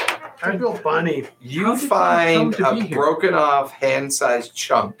 I feel funny. You How did you find come to be a here? broken off hand-sized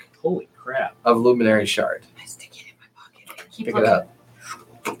chunk Holy crap! of luminary shard. I stick it in my pocket. Keep Pick looking. it up.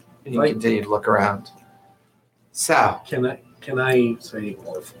 And you Right. continue to look around. So, Can I say,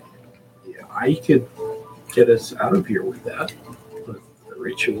 well, if I could get us out of here with that, with the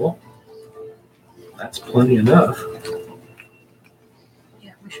ritual, that's plenty enough.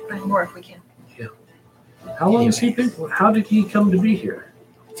 Yeah, we should find more if we can. How long has he been? How did he come to be here?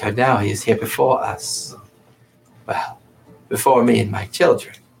 so now he is here before us. Well, before me and my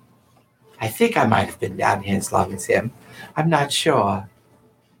children. I think I might have been down here as long as him. I'm not sure.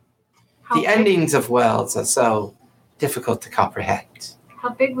 The endings of worlds are so difficult to comprehend. How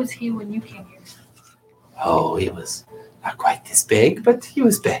big was he when you came here? Oh, he was not quite this big, but he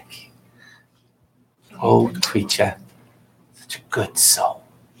was big. Old creature. Such a good soul.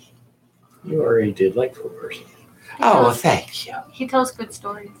 You are a delightful person. Oh, well, thank you. He tells good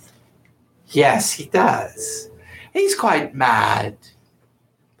stories. Yes, he does. He's quite mad,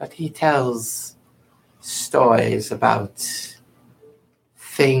 but he tells stories about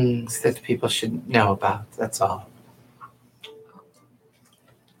things that people should know about. That's all.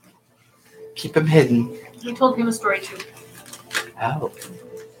 Keep him hidden. He told him a story too. Oh.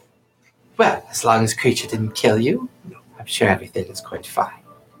 Well, as long as creature didn't kill you, I'm sure everything is quite fine.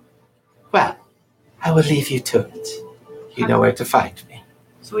 Well, I will leave you to it. You know where to find me.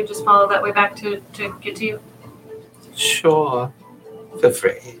 So we just follow that way back to get to you. Sure. Feel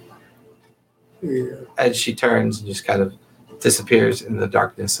free. Yeah. And she turns and just kind of disappears in the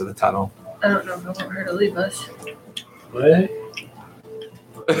darkness of the tunnel. I don't know if I want her to leave us. What?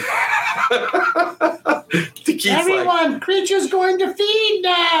 Tikki's Everyone, creature's going to feed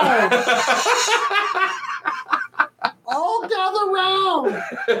now. All gather round.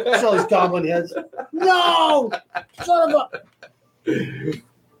 So those goblin heads. No, son of a.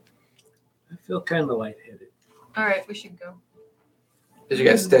 I feel kind of lightheaded. All right, we should go. As you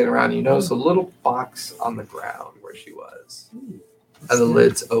guys stand around, you notice a little box on the ground where she was. And the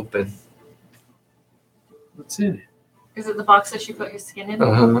lid's open. What's in it? Is it the box that she put his skin in?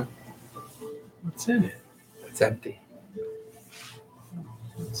 Uh-huh. What's in it? It's empty.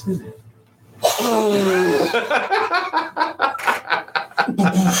 What's in it?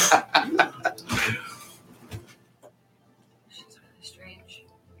 She's really strange.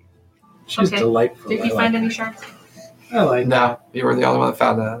 She's Okay. delightful. Did you find any shards? I like No, you were the only one that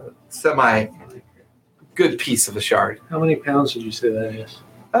found a semi-good piece of a shard. How many pounds did you say that is?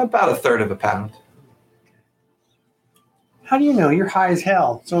 About a third of a pound. How do you know? You're high as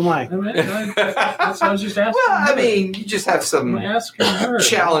hell. So am I. That's what I was just asking. Well, I her. mean, you just have I'm some asking her.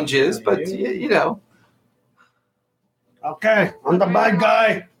 challenges, but you know. Okay, I'm the bad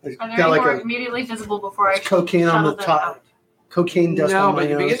guy. Are there Got any like more a immediately visible before I cocaine on the shovel them top. out? Cocaine dust No, on my but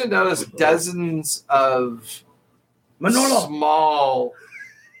you nose. begin to notice dozens of Manolo. small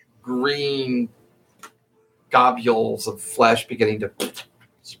green globules of flesh beginning to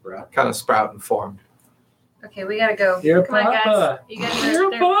Sprout. kind of sprout and form. Okay, we gotta go. You're Come on, guys. Papa. You guys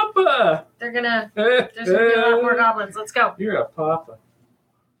You're a Papa. they're gonna. There's gonna be a lot more goblins. Let's go. You're a Papa.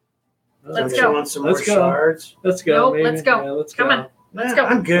 Let's You go. want some Let's more go. shards? Let's go. Nope, maybe. let's go. Yeah, let's Come go. on. Let's Nah, go.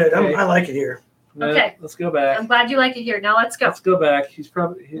 I'm good. Okay. I like it here. No, Okay. Let's go back. I'm glad you like it here. Now let's go. Let's go back. He's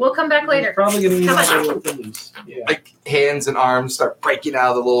probably. We'll come back later. He's probably going to eat Come all on. the little things. Yeah. Like hands and arms start breaking out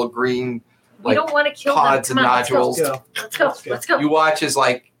of the little green. We like don't want to kill pods them. and Come on, nodules. Let's go. Let's go. Let's go. Let's go. You watch as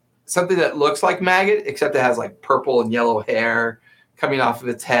like something that looks like maggot, except it has like purple and yellow hair coming off of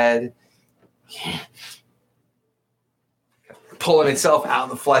its head, pulling itself out of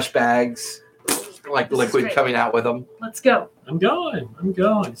the flesh bags, like This is liquid great. coming out with them. Let's go. I'm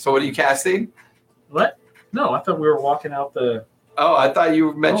going. So what are you casting? What? No, I thought we were walking out the. Oh, I thought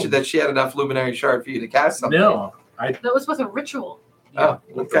you mentioned that she had enough luminary shard for you to cast something. No. That was with a ritual. Oh,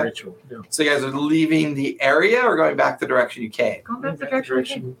 With the okay. ritual. No. So you guys are leaving the area or going back the direction you came? Going back the direction we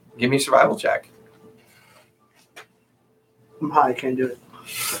came. Give me a survival check. I'm high. Can't do it.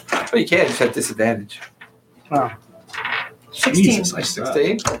 Well, you can, just have disadvantage. Oh, 16. Jesus, I suck.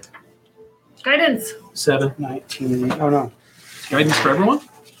 16? Guidance. 7. 19. Oh, no. Guidance for everyone?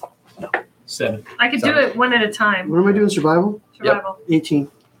 No. 7. I could do it one at a time. What am I doing? Survival? Survival. 18.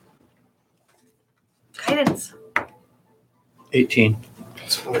 Guidance. 18.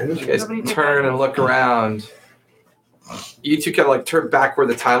 That's fine. You guys Nobody did turn that. and look around. You two kind of like turn back where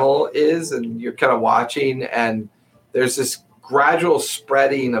the tunnel is, and you're kind of watching, and there's this gradual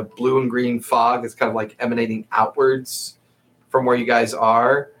spreading of blue and green fog that's kind of like emanating outwards from where you guys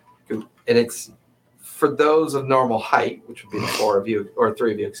are. And it's for those of normal height, which would be the 4 of you or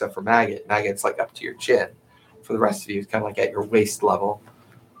 3 of you, except for Maggot. Maggot's like up to your chin. For the rest of you, it's kind of like at your waist level.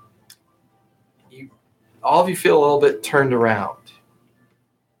 All of you feel a little bit turned around.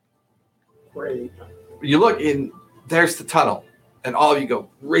 Great. You look in, there's the tunnel, and all of you go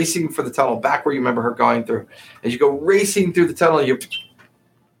racing for the tunnel back where you remember her going through. As you go racing through the tunnel, you're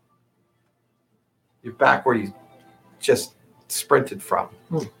back where you just sprinted from.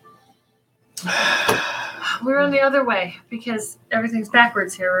 We're on the other way because everything's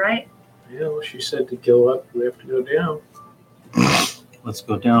backwards here, right? Yeah, well, she said to go up, we have to go down. Let's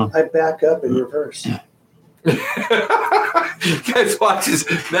go down. I back up in reverse. You guys watch as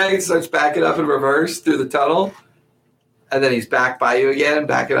Maggot starts backing up in reverse through the tunnel. And then he's back by you again,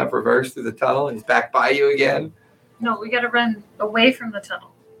 backing up reverse through the tunnel. And he's back by you again. No, we gotta run away from the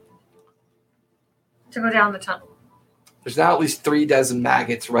tunnel. To go down the tunnel. There's now at least 3 dozen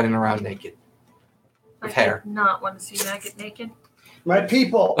maggots running around naked. With I hair. did not want to see Maggot naked. My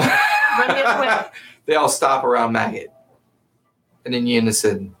people. Run the other way. They all stop around Maggot. And in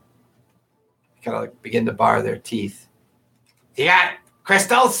unison, kind of like begin to bar their teeth. You got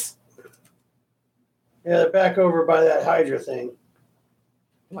crystals? Yeah, they're back over by that Hydra thing.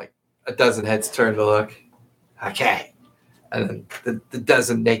 Like a dozen heads turn to look. Okay. And then the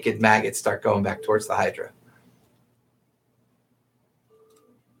dozen naked maggots start going back towards the Hydra.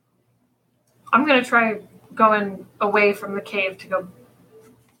 I'm gonna try going away from the cave to go.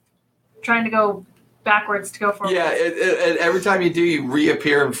 Trying to go backwards to go forward. Yeah, and every time you do, you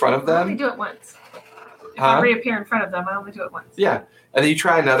reappear in front of I only them. do it once. If Huh? I reappear in front of them, I only do it once. Yeah. And then you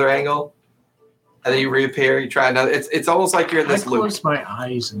try another angle. And then you reappear, you try another. It's almost like you're in I this loop. close my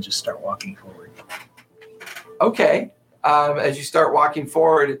eyes and just start walking forward. Okay. As you start walking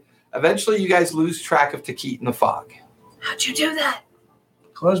forward, eventually you guys lose track of Takit in the fog. How'd you do that?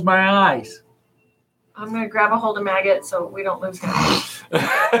 Close my eyes. I'm gonna grab a hold of Maggot so we don't lose him.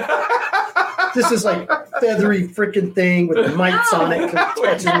 This is like feathery freaking thing with the mites on it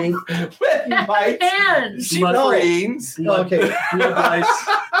touches me. With mites, Hands! she No. brains. Okay. Blood lice.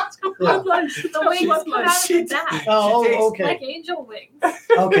 Yeah. The wings put out She- of the back. Oh, takes- okay. Like angel wings.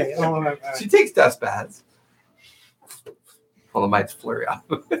 Okay. Oh, all right. She takes dust baths. Well, the mites flurry off.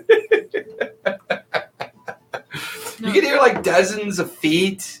 You can hear like dozens of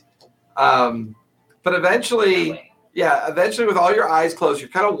feet. But eventually, eventually with all your eyes closed, you're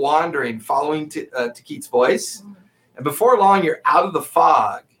kind of wandering, following Takit's voice. And before long, you're out of the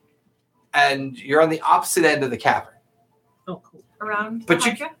fog and you're on the opposite end of the cavern. Oh, cool. Around But the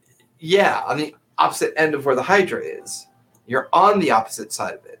you- Hydra? Yeah, on the opposite end of where the Hydra is. You're on the opposite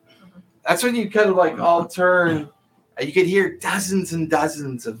side of it. That's when you kind of like all turn and you could hear dozens and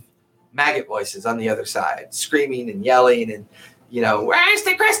dozens of maggot voices on the other side, screaming and yelling and, you know, where's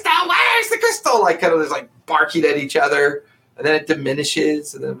the crystal? Where's the crystal? Like kind of just like barking at each other. And then it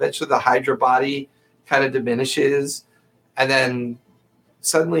diminishes. And then eventually the Hydra body kind of diminishes. And then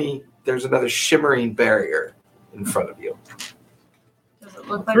suddenly there's another shimmering barrier in front of you. Does it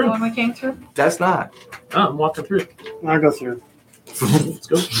look like the one we came through? Does not. Oh, I'm walking through. I'll go through. Let's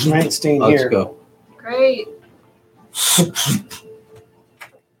go. I ain't staying Let's here. go. Great.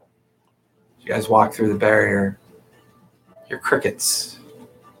 You guys walk through the barrier. Hear crickets.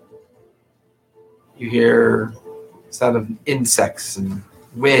 You hear sound of insects and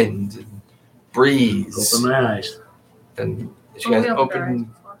wind and breeze. Open my eyes. And as you Well, guys we opened our open eyes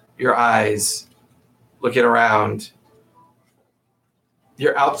before. your eyes, looking around,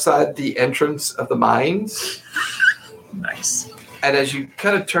 you're outside the entrance of the mines. Nice. And as you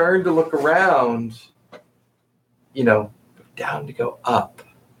kind of turn to look around, you know, go down to go up.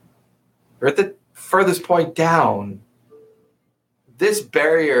 You're at the furthest point down. This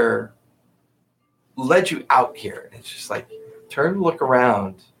barrier led you out here. And it's just like, turn to look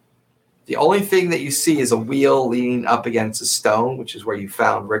around. The only thing that you see is a wheel leaning up against a stone, which is where you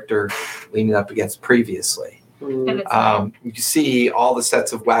found Richter leaning up against previously. And it's You can see all the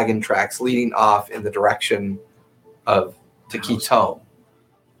sets of wagon tracks leading off in the direction of Takit's home,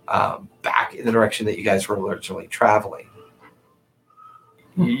 back in the direction that you guys were originally traveling.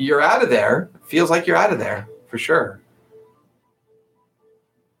 You're out of there. Feels like you're out of there for sure.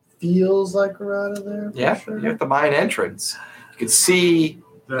 Feels like we're out of there. For Yeah, sure. you're at the mine entrance. You can see.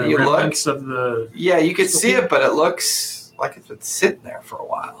 The You look- remnants of the. Yeah, you can see it, but it looks like it's been sitting there for a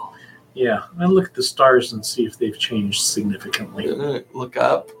while. Yeah, I look at the stars and see if they've changed significantly. Look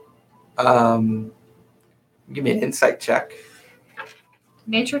up. Give me an insight check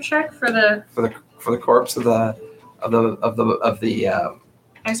nature check for the for the corpse of the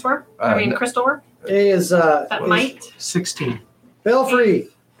ice worm. I mean, no. crystal worm. A is That is mite. 16. Belfry.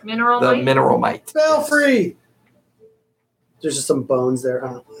 Mineral the mite. mineral mite. Belfry. There's just some bones there,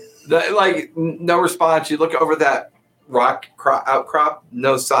 huh? No response. You look over that rock outcrop.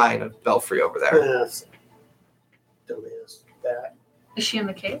 No sign of Belfry over there. Yes. Dumbass. That. Is she in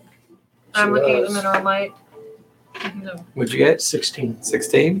the cave? She I'm looking at the was. mineral mite. No. What'd you get? 16.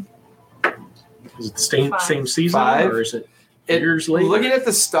 16. Is it the same, Five. same season? 5. Or is it years later? Looking at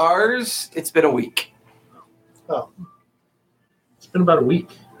the stars, it's been a week. It's been about a week.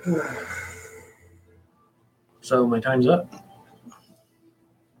 So my time's up.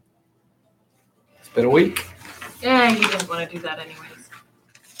 It's been a week. Yeah, you didn't want to do that anyways.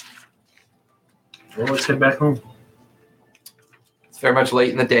 Well, let's head back home. It's very much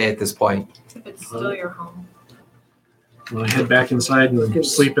late in the day at this point. If it's still your home. Want to head back inside and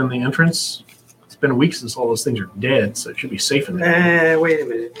sleep in the entrance? It's been a week since all those things are dead, so it should be safe in there. Wait a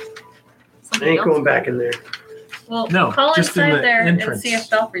minute. I Somebody ain't else? going back in there. Well, No, call just in inside the there and entrance. see if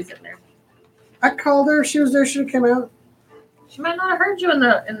Belfry's in there. I called her. She was there. She came out. She might not have heard you in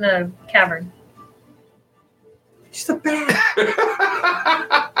the cavern. She's a bat.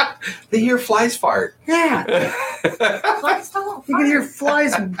 They hear flies fart. Yeah. Let's don't You can hear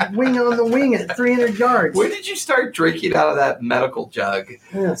flies wing on the wing at 300 yards. When did you start drinking out of that medical jug?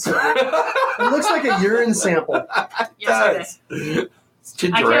 Yeah, so it looks like a urine sample. Yesterday. It's I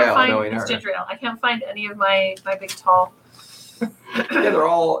ginger can't ale, find knowing her. it's ginger ale. I can't find any of my big tall. Yeah, they're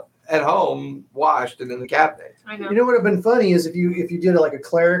all at home, washed, and in the cabinet. I know. You know what would have been funny is if you did like a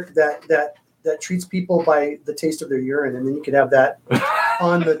cleric that treats people by the taste of their urine, and then you could have that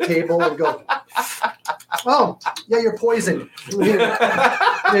on the table and go, oh, yeah, you're poisoned.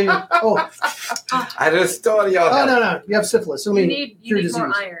 Oh, I just told you. oh, no, you have syphilis. So you we need cure more disease.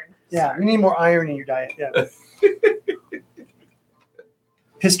 iron. Yeah, you need more iron in your diet. Yeah.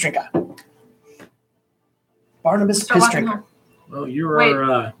 Piss drinker. Barnabas Start piss walking drinker. home. Well, you're Wait.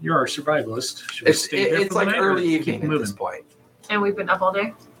 our survivalist. Should we It's stay there for like the night or early keep evening at moving? this point. And we've been up all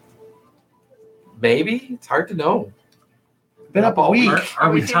day. Maybe it's hard to know. Been up a all week. Are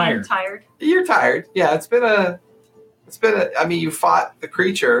we feeling tired? Tired. You're tired. Yeah, it's been a. I mean, you fought the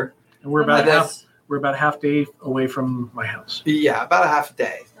creature. And we're And about half day away from my house. Yeah, about a half a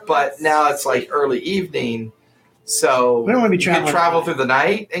day. But now it's like early evening, so We don't want to be you can traveling. travel through the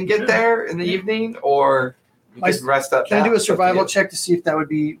night and get Yeah. there in the evening, or you I- can rest up. Can I now. do a It's up to survival you. check to see if that would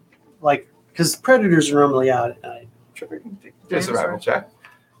be like, because predators are normally out at night. Do a survival check.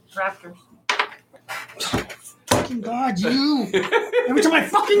 Raptors. Fucking God, you! Every time I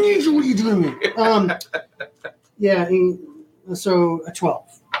fucking need you, what are you doing? Yeah, so a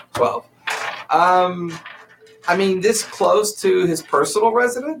 12. 12. I mean, this close to his personal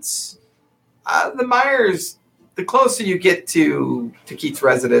residence, the Myers, the closer you get to Keith's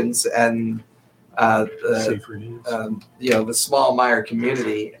residence and the Safer it is. the small Meyer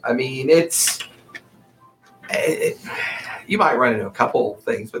community, I mean, you might run into a couple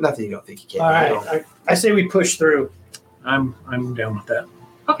things, but nothing you don't think you can't All handle. right, I say we push through. I'm down with that.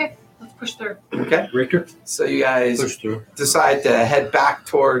 Okay, let's push through. Okay, Richter? so you guys Push through. decide to head back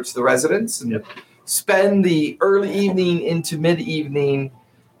towards the residence and Yep. spend the early evening into mid-evening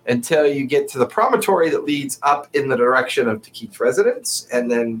until you get to the promontory that leads up in the direction of Keith's residence, and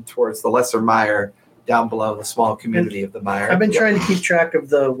then towards the Lesser Meyer down below the small community of the Meyer. I've been Yep. trying to keep track of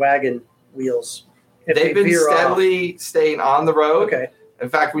the wagon wheels. If They've they been veer off. steadily staying on the road. Okay. In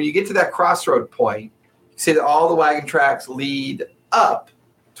fact, when you get to that crossroad point, you see that all the wagon tracks lead up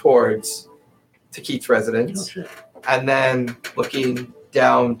towards Keith's Oh, residence. shit. And then looking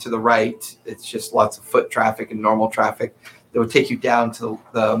down to the right, it's just lots of foot traffic and normal traffic that would take you down to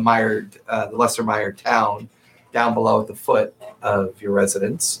the Lesser Meyer town, down below at the foot of your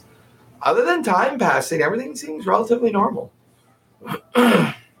residence. Other than time passing, everything seems relatively normal.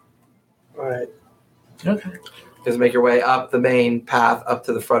 All right. Okay. Just make your way up the main path up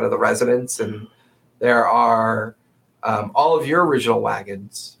to the front of the residence, and there are all of your original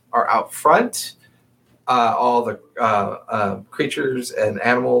wagons are out front. All the creatures and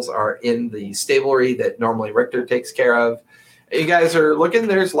animals are in the stablery that normally Richter takes care of. You guys are looking.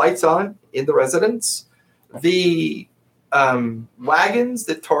 There's lights on in the residence. The wagons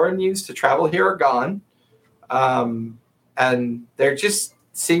that Torin used to travel here are gone, and there just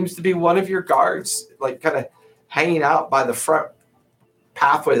seems to be one of your guards, like kind of hanging out by the front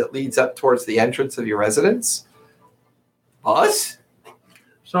pathway that leads up towards the entrance of your residence. Us?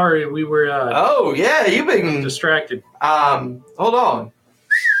 Sorry, we were Oh yeah, you've been. distracted. Hold on.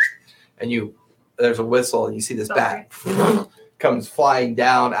 And there's a whistle, and you see this bat comes flying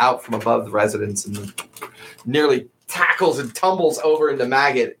down out from above the residence and nearly tackles and tumbles over into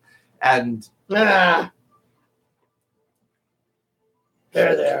Maggot. And Ah.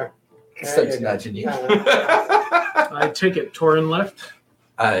 There. starts nudging you. I take it Torin left.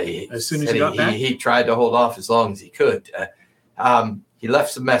 As soon as he got back? he tried to hold off as long as he could. He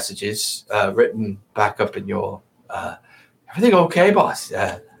left some messages written back up in your. Everything okay, boss?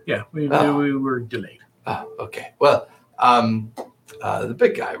 Yeah, we were delayed. Okay. Well, the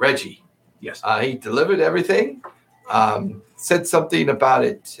big guy, Reggie. Yes. He delivered everything. Said something about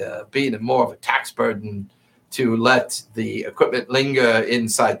it being more of a tax burden to let the equipment linger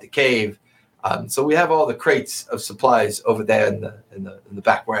inside the cave. So we have all the crates of supplies over there in the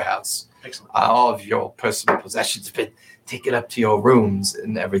back warehouse. Excellent. All of your personal possessions have been taken up to your rooms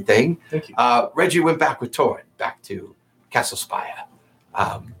and everything. Thank you. Reggie went back with Torin, back to Castle Spire,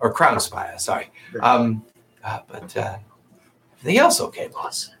 or Crown Spire, sorry. But Everything else okay,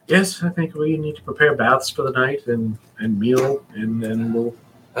 boss? Yes, I think we need to prepare baths for the night and meal, and then we'll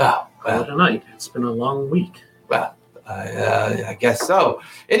Oh, call well, it a night. It's been a long week. I guess so.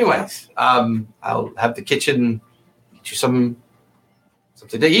 Anyways, I'll have the kitchen get you something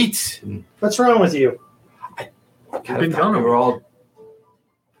to eat. And What's wrong with you? kind been of thought gone a you were all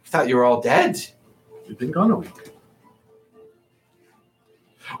thought you were all dead. We've been gone a week.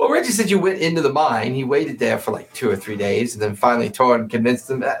 Well, Reggie said you went into the mine. He waited there for like 2 or 3 days, and then finally Torn convinced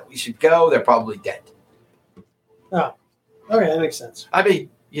them that we should go. They're probably dead. Okay, that makes sense. I mean,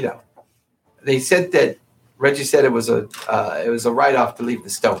 they said that Reggie said it was a write-off to leave the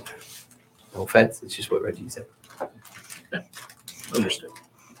stone. No offense, it's just what Reggie said. Understood.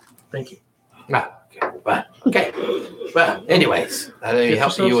 Thank you. Okay. Well, anyways, I didn't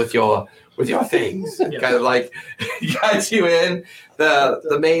help you with your things. Yeah. Kind of like got you in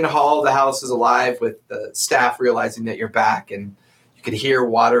the main hall of the house is alive with the staff realizing that you're back, and you could hear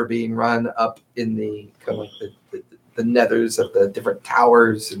water being run up in the kind of like the nethers of the different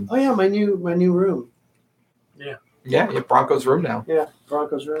towers, and Oh yeah, my new room. yeah, you have Bronco's room now. Yeah,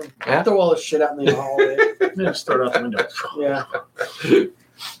 Bronco's room. Yeah. Throw all this shit out in the hallway. Yeah, just throw it out the window. Yeah.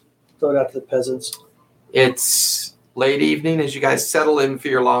 Throw it out to the peasants. It's late evening as you guys settle in for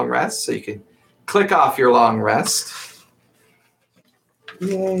your long rest, so you can click off your long rest.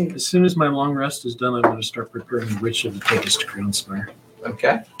 Yay. As soon as my long rest is done, I'm going to start preparing Richard to take us to Groundspire.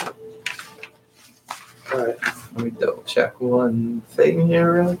 Okay. All right. Let me double check one thing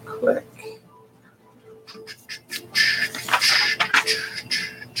here real quick.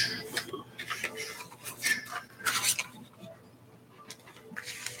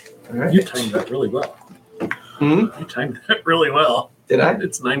 All right. You timed that really well. Hmm? You timed that really well. Did I?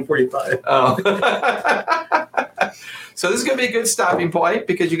 It's 9:45. Oh. So this is going to be a good stopping point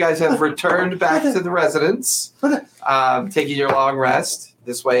because you guys have returned back to the residence, taking your long rest.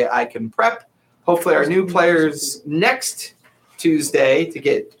 This way I can prep, hopefully, our new players next Tuesday to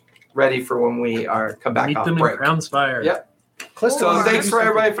get ready for when we come back Meet off them break. in Groundspire. Yep. So thanks for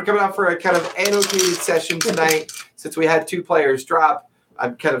everybody for coming out for a kind of annotated session tonight. Since we had 2 players drop,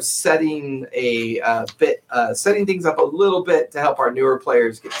 I'm kind of setting setting things up a little bit to help our newer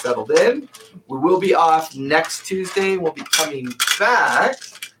players get settled in. We will be off next Tuesday. We'll be coming back.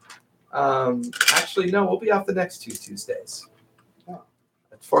 Actually, no, we'll be off the next 2 Tuesdays.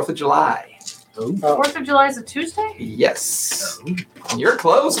 It's 4th of July. Oh. 4th of July is a Tuesday? Yes. And you're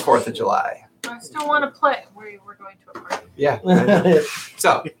closed 4th of July. I still want to play. We're going to a party. Yeah.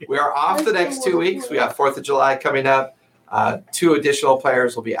 So we are off the next 2 weeks. We got 4th of July coming up. 2 additional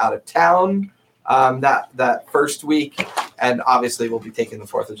players will be out of town that first week, and obviously we'll be taking the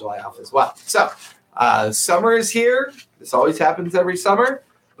 4th of July off as well. So summer is here. This always happens every summer,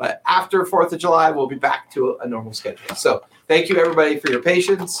 but after 4th of July, we'll be back to a normal schedule. So thank you, everybody, for your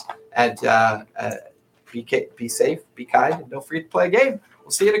patience, and be safe, be kind, and don't forget to play a game.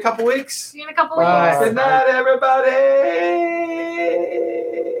 We'll see you in a couple weeks. See you in a couple Bye. weeks. Good night, everybody.